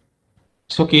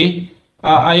 It's okay.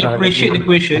 I appreciate the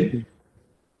question.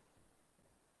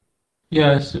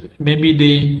 Yes, maybe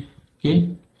they.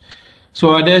 Okay.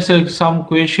 So there's some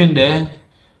question there.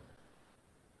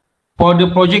 For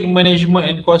the project management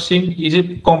and costing, is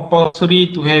it compulsory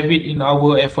to have it in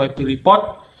our FYP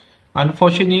report?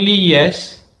 Unfortunately,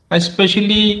 yes.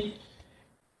 Especially,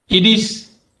 it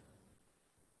is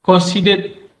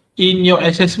considered in your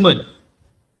assessment.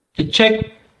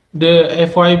 Check the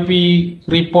FYP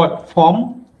report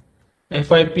form,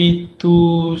 FYP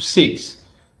 26.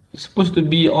 It's supposed to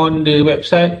be on the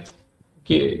website.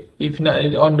 Okay, if not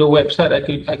on the website, I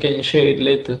can share it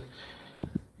later.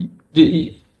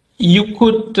 You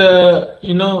could,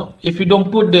 you know, if you don't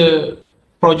put the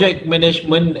project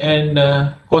management and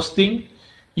costing,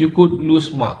 you could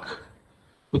lose mark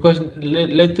because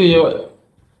later your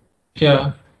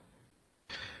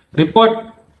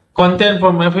report content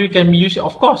from FYP can be used.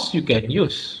 Of course, you can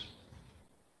use.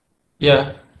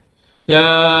 Yeah,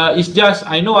 it's just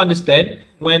I know understand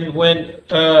when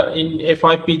in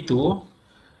FYP 2,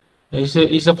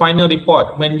 it's a final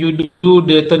report. When you do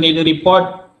the tornado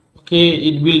report. Okay,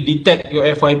 it will detect your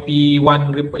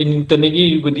FYP1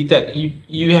 internally. You will detect.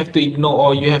 You have to ignore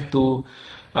or you have to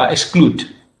exclude.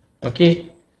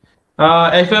 Okay,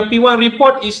 FYP1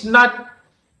 report is not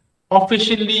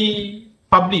officially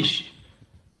published.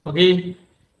 Okay,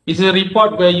 it's a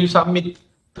report where you submit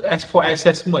as for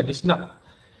assessment. It's not.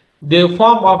 The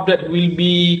form of that will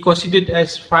be considered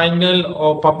as final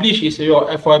or published is your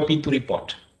FYP2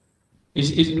 report.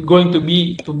 Is going to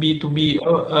be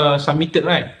submitted,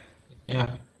 right? Yeah.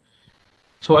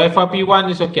 So FYP1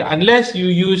 is okay unless you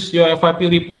use your FYP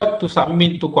report to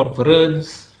submit to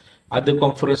conference, other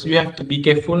conference. You have to be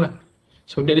careful.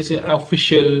 So that is an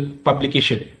official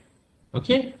publication.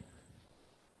 Okay.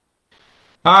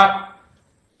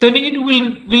 Turn-in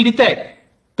will detect.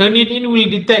 Turn-in will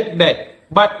detect that.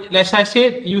 But as I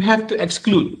said, you have to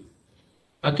exclude.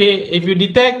 Okay, if you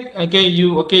detect, okay,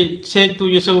 you say to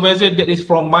your supervisor that is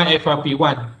from my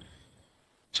FRP1.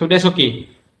 So that's okay.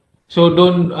 So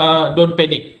don't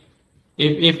panic.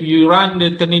 If you run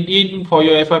the turn-in for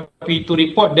your FRP2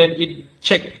 report, then it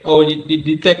check or it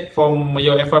detect from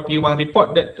your FRP1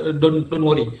 report. That don't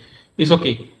worry, it's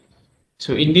okay.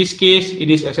 So in this case, it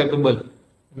is acceptable.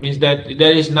 It means that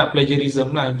there is not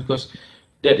plagiarism lah, because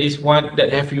that is what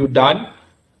that have you done.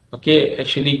 Okay,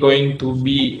 actually going to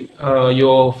be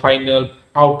your final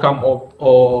outcome of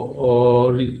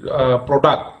or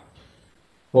product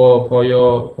for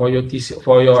your thesis,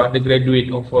 for your undergraduate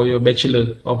or for your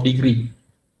bachelor of degree.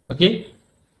 Okay,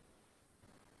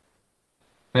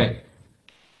 right.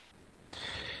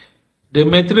 The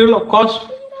material of course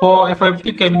for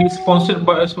FIP can be sponsored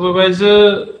by a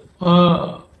supervisor.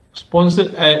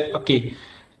 Sponsored at okay.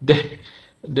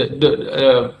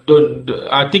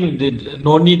 I think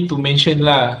no need to mention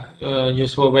lah your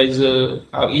supervisor.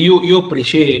 You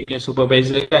appreciate your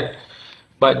supervisor kan,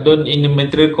 but don't in the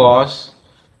material cost.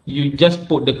 You just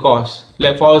put the cost.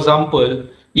 Like for example,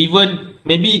 even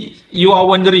maybe you are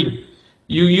wondering,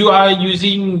 you are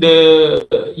using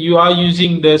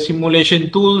the simulation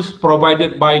tools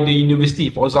provided by the university,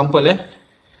 for example,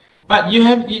 but you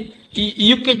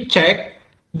can check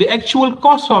the actual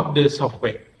cost of the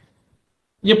software.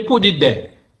 You put it there,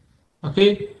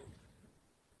 okay.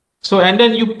 So and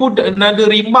then you put another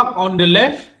remark on the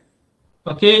left,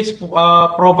 okay,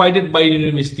 provided by the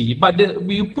university, but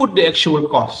you put the actual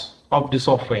cost of the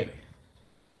software.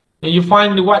 And you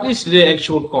find what is the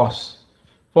actual cost.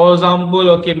 For example,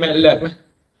 okay, MATLAB,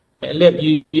 and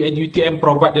UTM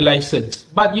provide the license,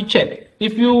 but you check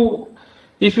if you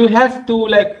have to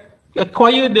like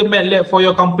acquire the MATLAB for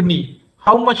your company,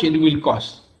 how much it will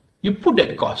cost. You put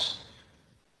that cost.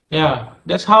 Yeah,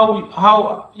 that's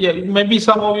how yeah, maybe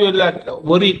some of you are like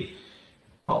worried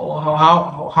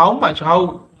how much,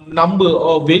 how number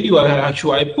or value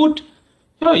should I put.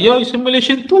 Your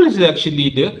simulation tool is actually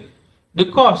the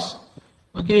cost.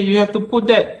 Okay, you have to put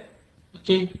that.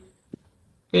 Okay,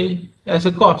 as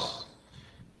a cost.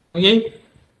 Okay,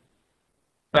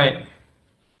 right.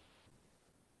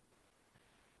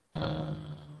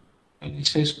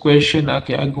 This is question.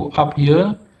 Okay, I go up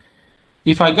here.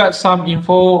 If I got some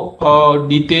info or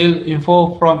detailed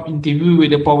info from interview with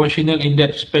the professional in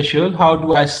that special, how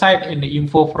do I cite in the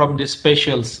info from the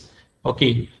specials?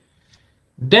 Okay,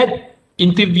 that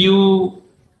interview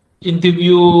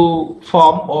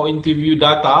form or interview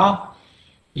data,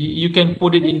 you can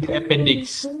put it in the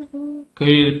appendix.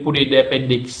 Okay, put it in the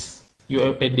appendix, your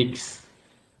appendix.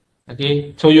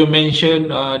 Okay, so you mentioned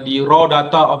the raw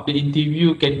data of the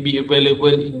interview can be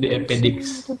available in the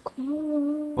appendix.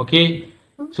 Okay,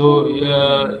 so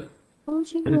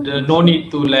no need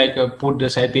to like put the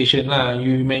citation lah.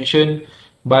 You mentioned,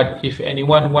 but if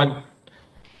anyone want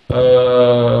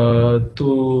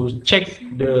to check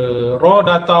the raw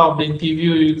data of the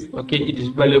interview, okay, it is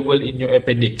available in your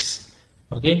appendix.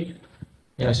 Okay,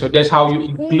 yeah, so that's how you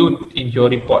include in your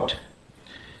report.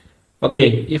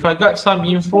 Okay, if I got some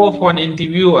info for an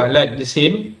interview, I like the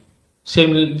same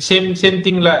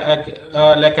thing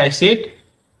like I said.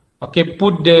 Okay,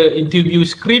 put the interview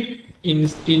script in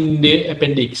the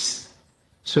appendix.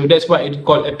 So that's why it's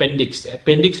called appendix.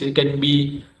 Appendix, it can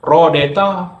be raw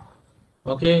data.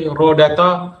 Okay, raw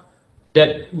data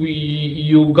that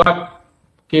you got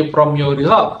came from your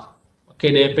result.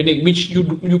 Okay, the appendix which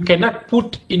you cannot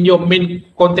put in your main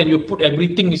content. You put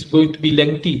everything is going to be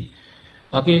lengthy.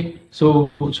 Okay, so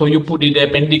you put in the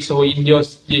appendix or in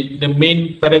the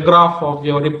main paragraph of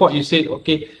your report. You said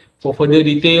okay, for further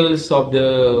details of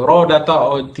the raw data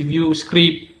or interview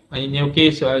script, in your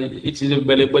case, it is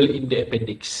available in the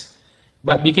appendix.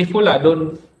 But be careful lah,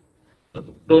 don't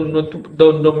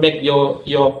make your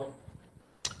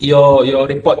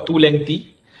report too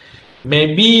lengthy.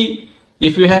 Maybe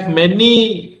if you have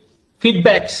many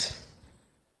feedbacks,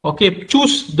 okay,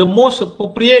 choose the most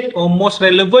appropriate or most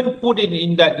relevant, put it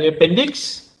in that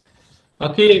appendix.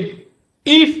 Okay,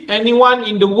 if anyone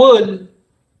in the world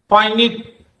find it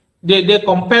they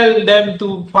compel them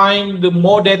to find the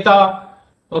more data,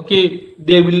 okay,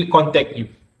 they will contact you.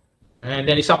 And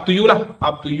then it's up to you lah,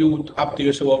 up to you, up to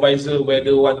your supervisor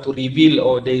whether want to reveal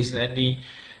or there is any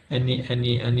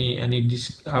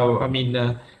this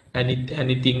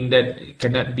anything that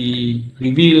cannot be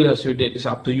revealed. So that is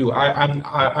up to you.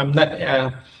 I'm not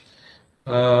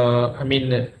I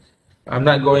mean I'm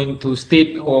not going to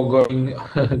state or going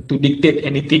to dictate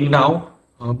anything now,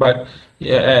 but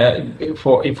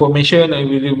for information and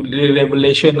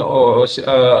revelation or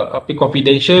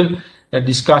confidential,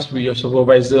 discuss with your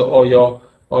supervisor or your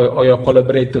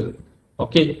collaborator.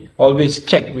 Okay, always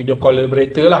check with your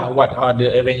collaborator lah what are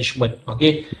the arrangement.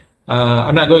 Okay,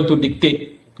 I'm not going to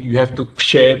dictate. You have to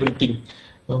share everything.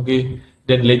 Okay,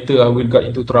 then later I will get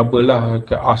into trouble lah. I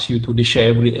can ask you to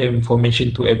share every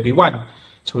information to everyone.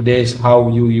 So that's how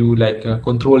you like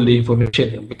control the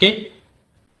information. Okay.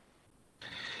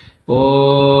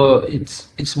 Oh,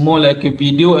 it's more like a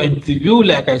video interview.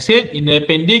 Like I said in the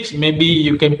appendix, maybe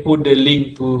you can put the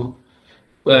link to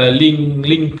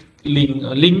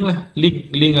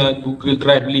Google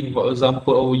Drive link, for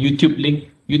example, or YouTube link.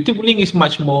 YouTube link is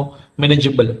much more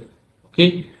manageable.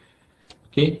 Okay.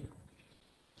 Okay.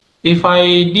 If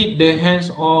I did the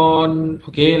hands-on,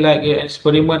 okay, like an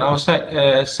experiment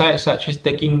outside site, such as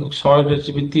taking soil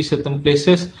activity certain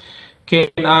places, can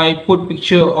I put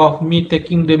picture of me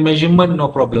taking the measurement? No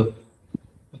problem.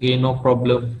 Okay, no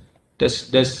problem. That's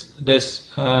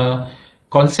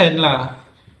consent lah.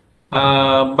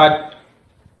 But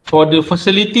for the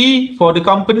facility, for the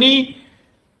company,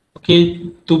 okay,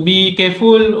 to be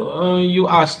careful, you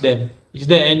ask them. Is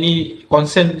there any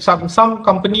consent? Some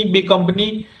company, big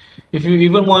company, if you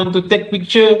even want to take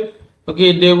picture,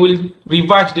 okay, they will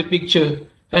revise the picture.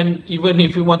 And even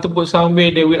if you want to put somewhere,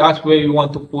 they will ask where you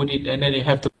want to put it, and then you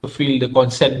have to fill the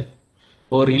consent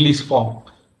or release form.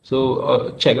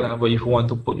 So check lah, if you want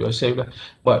to put yourself,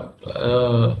 but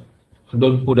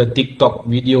don't put a TikTok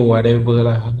video, whatever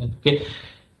lah. Okay.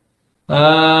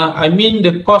 I mean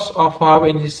the cost of our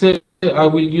research, I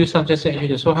will use some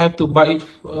transaction, so I have to buy it.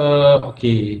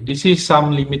 Okay, this is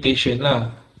some limitation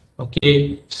lah.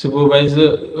 Okay,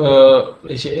 supervisor,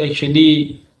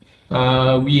 actually,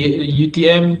 we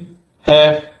UTM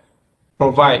have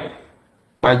provide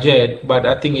budget, but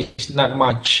I think it's not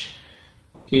much.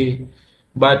 Okay,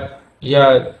 but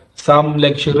yeah, some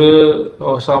lecturer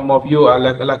or some of you are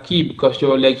lucky because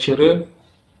you're a lecturer.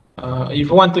 If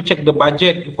you want to check the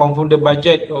budget, you confirm the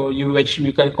budget, or you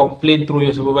can complain through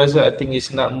your supervisor. I think it's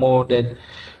not more than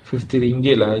 50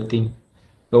 ringgit lah. I think,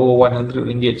 or 100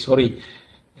 ringgit. Sorry.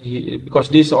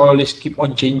 Because this always keep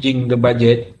on changing the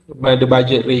budget by the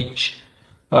budget range.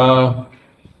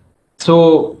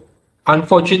 So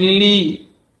unfortunately,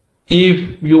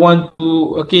 if you want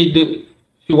to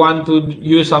you want to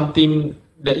use something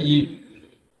that you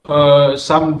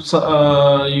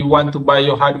you want to buy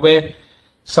your hardware,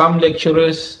 some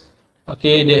lecturers,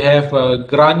 okay, they have a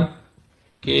grant,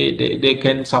 okay, they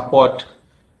can support,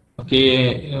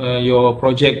 okay, your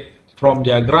project from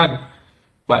their grant.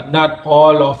 But not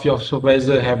all of your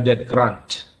supervisors have that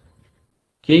grant.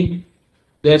 Okay,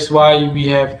 that's why we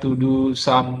have to do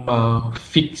some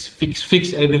fix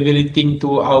everything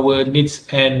to our needs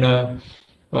and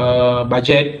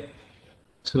budget.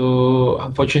 So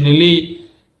unfortunately,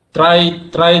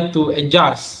 try to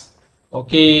adjust,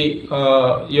 okay,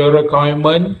 your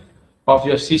requirement of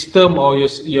your system or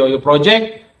your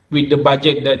project with the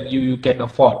budget that you can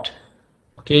afford.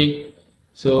 Okay,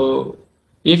 so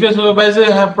if your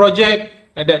supervisor have project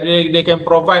that they can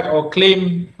provide or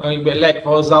claim, like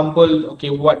for example,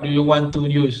 okay, what do you want to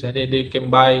use, and then they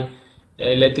can buy,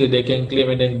 later they can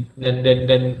claim, and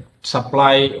then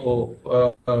supply or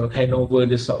hand over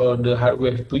the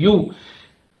hardware to you.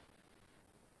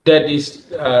 That is,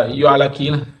 you are lucky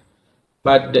lah.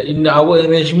 But in our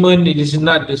arrangement, it is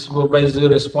not the supervisor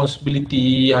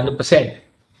responsibility 100%.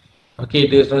 Okay,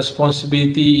 the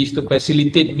responsibility is to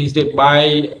facilitate, means that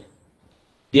by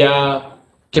their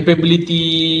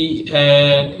capability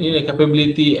and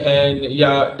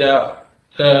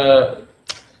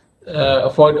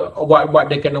afford what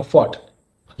they can afford.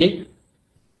 Okay.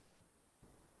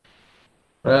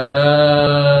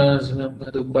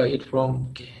 To buy it from.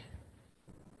 Okay.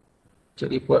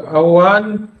 Jadi, I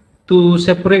want to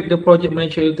separate the project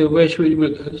manager into where should we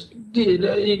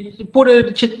put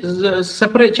a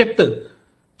separate chapter.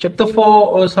 Chapter 4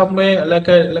 or somewhere like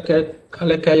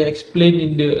I explained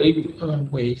in the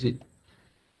where is it?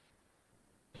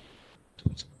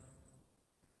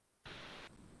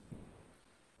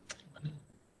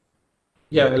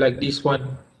 Yeah, like this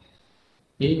one.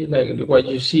 Okay, like what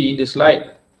you see in the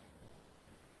slide.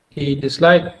 Okay, the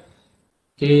slide.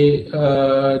 Okay,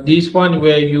 this one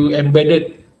where you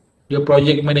embedded your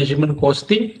project management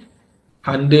costing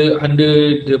under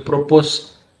the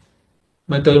proposed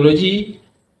methodology,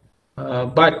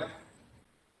 but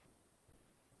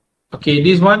okay,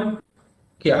 this one,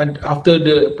 okay, and after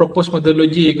the proposed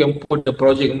methodology, you can put the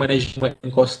project management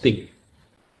costing.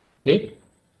 Okay.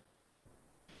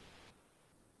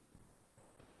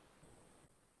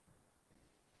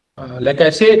 Like I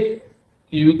said,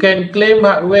 you can claim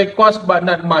hardware cost, but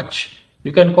not much.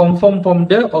 You can confirm from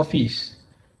the office.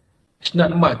 It's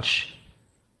not much.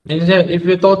 Means that if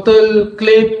your total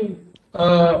claim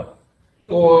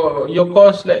or your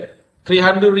cost like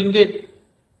 300 ringgit,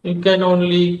 you can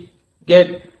only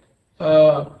get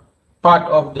part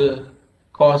of the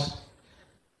cost.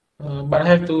 But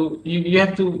we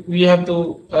have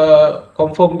to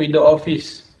confirm with the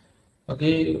office,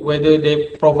 okay, whether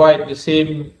they provide the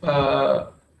same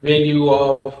value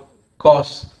of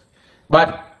cost.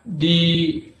 But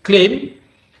the claim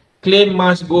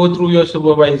must go through your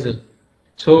supervisor.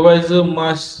 Supervisor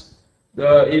must,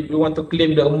 if you want to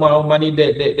claim the amount of money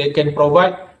that they can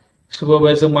provide,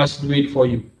 supervisor must do it for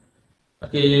you.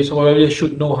 Okay, supervisor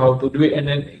should know how to do it, and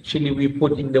then actually we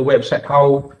put in the website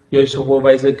how your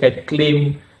supervisor can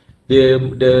claim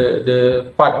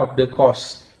the part of the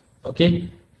cost. Okay,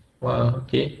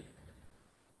 okay.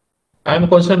 I'm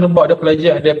concerned about the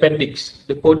plagiar and the appendix.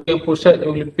 The coding process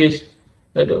will paste.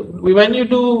 When you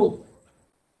do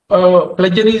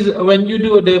plagiarism, when you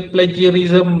do the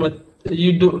plagiarism,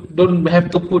 you don't have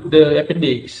to put the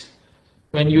appendix.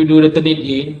 When you do the turn it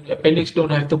in, appendix don't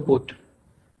have to put.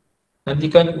 Nanti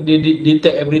kan dia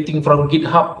detect everything from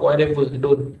GitHub, whatever,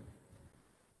 don't.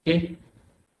 Okay.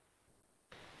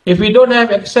 If we don't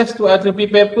have access to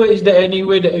R3P paper, is there any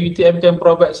way that UTM can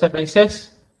provide some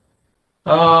access?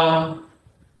 I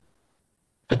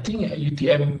think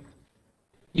UTM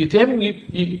you can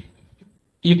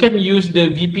use the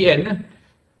VPN,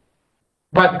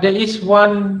 but there is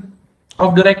one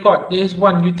of the record. There is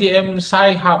one UTM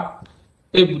Sci-Hub.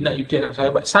 Not UTM,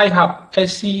 sorry, but Sci-Hub,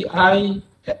 SCISUB.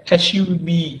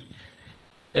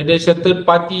 And there's a third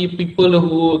party people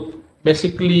who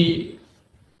basically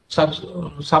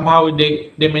somehow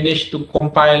they managed to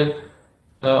compile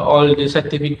all the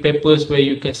scientific papers where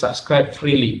you can subscribe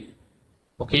freely.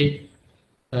 Okay,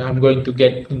 I'm going to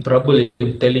get in trouble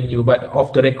in telling you, but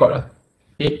off the record.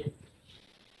 Okay,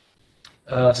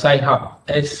 Sci-Hub,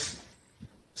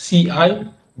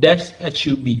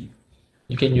 SCI-HUB.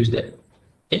 You can use that.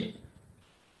 Okay,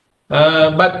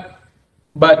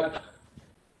 but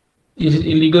is it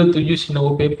illegal to use in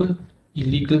our paper?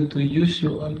 Illegal to use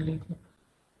your illegal.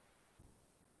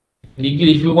 Legal,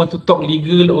 if you want to talk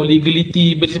legal or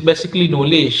legality, but it's basically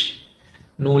knowledge.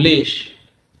 Knowledge.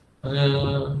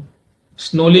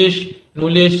 Knowledge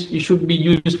it should be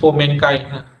used for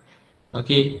mankind.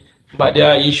 Okay, but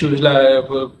there are issues like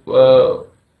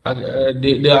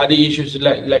the other issues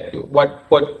like what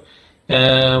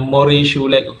more issue,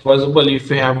 like for example, if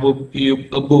you have a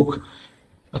book,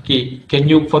 okay, can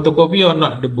you photocopy or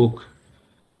not the book?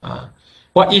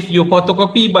 What if you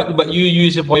photocopy but you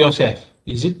use it for yourself?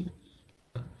 Is it?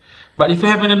 But if you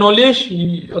have any knowledge,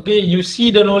 okay, you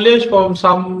see the knowledge from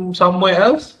somewhere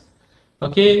else,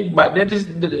 okay, but that is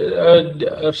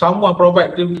someone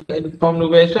provide from the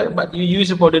website, but you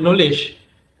use it for the knowledge,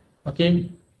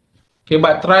 okay, okay,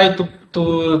 but try to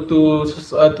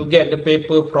get the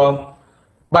paper from.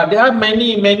 But there are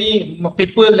many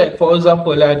people, like for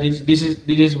example, this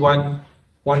is one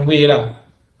way lah,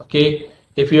 okay.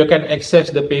 If you can access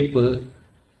the paper,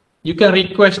 you can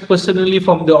request personally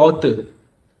from the author.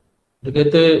 Dia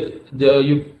kata,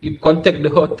 you contact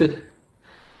the author.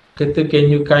 Kata,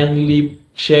 can you kindly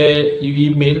share,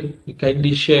 you email, you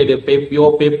kindly share the paper,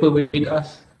 your paper with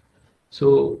us.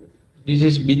 So this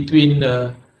is between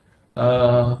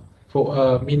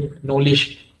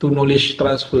knowledge to knowledge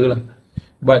transfer lah.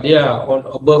 But yeah, on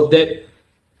above that,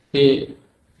 there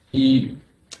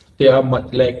are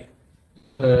much like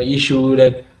issue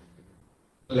that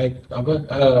like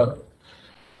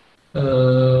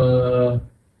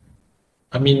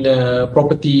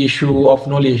property issue of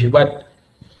knowledge. But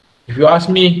if you ask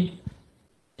me,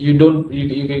 you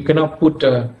cannot put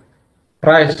a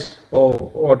price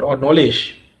or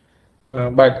knowledge.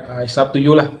 But it's up to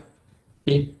you lah.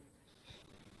 Okay.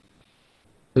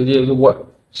 So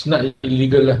it's not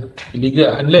illegal lah.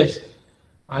 Illegal unless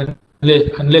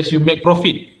you make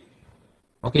profit.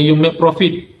 Okay, you make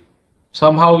profit.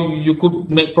 Somehow you could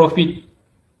make profit,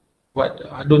 but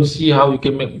I don't see how you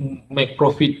can make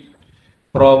profit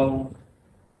from.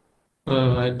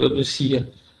 I don't see.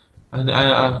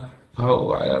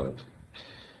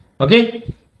 Okay.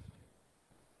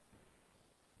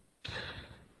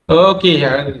 Okay,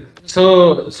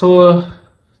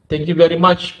 thank you very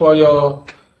much for your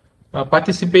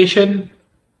participation.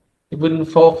 Even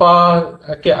so far,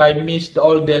 okay, I missed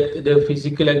all that the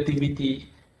physical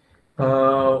activity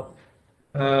uh,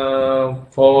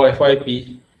 for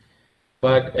FYP.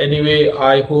 But anyway,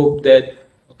 I hope that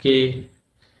okay,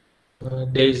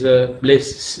 there is a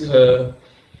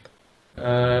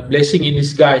blessing in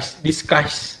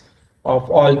disguise of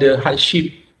all the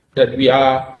hardship that we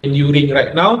are enduring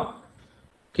right now.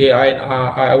 Okay,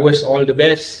 I wish all the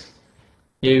best.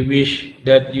 I wish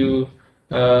that you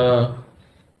uh,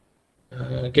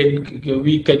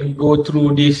 we can go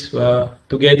through this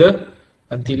together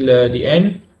until the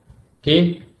end.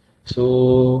 Okay,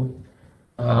 so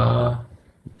uh,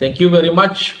 thank you very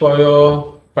much for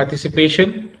your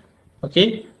participation.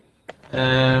 Okay,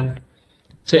 um,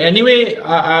 so anyway,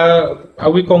 I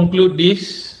will conclude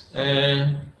this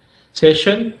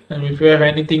session, and if you have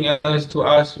anything else to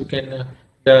ask, you can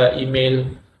the email,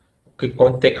 okay,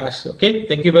 contact us. Okay,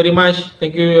 thank you very much.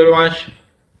 Thank you very much.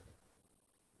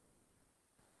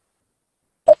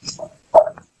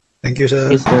 Thank you,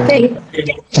 sir. Yes, sir.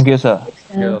 Thank you, sir.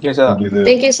 Thank you, sir.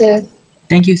 Thank you, sir.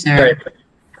 Thank you, sir.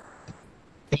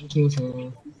 Thank you,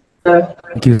 sir.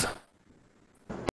 Thank you.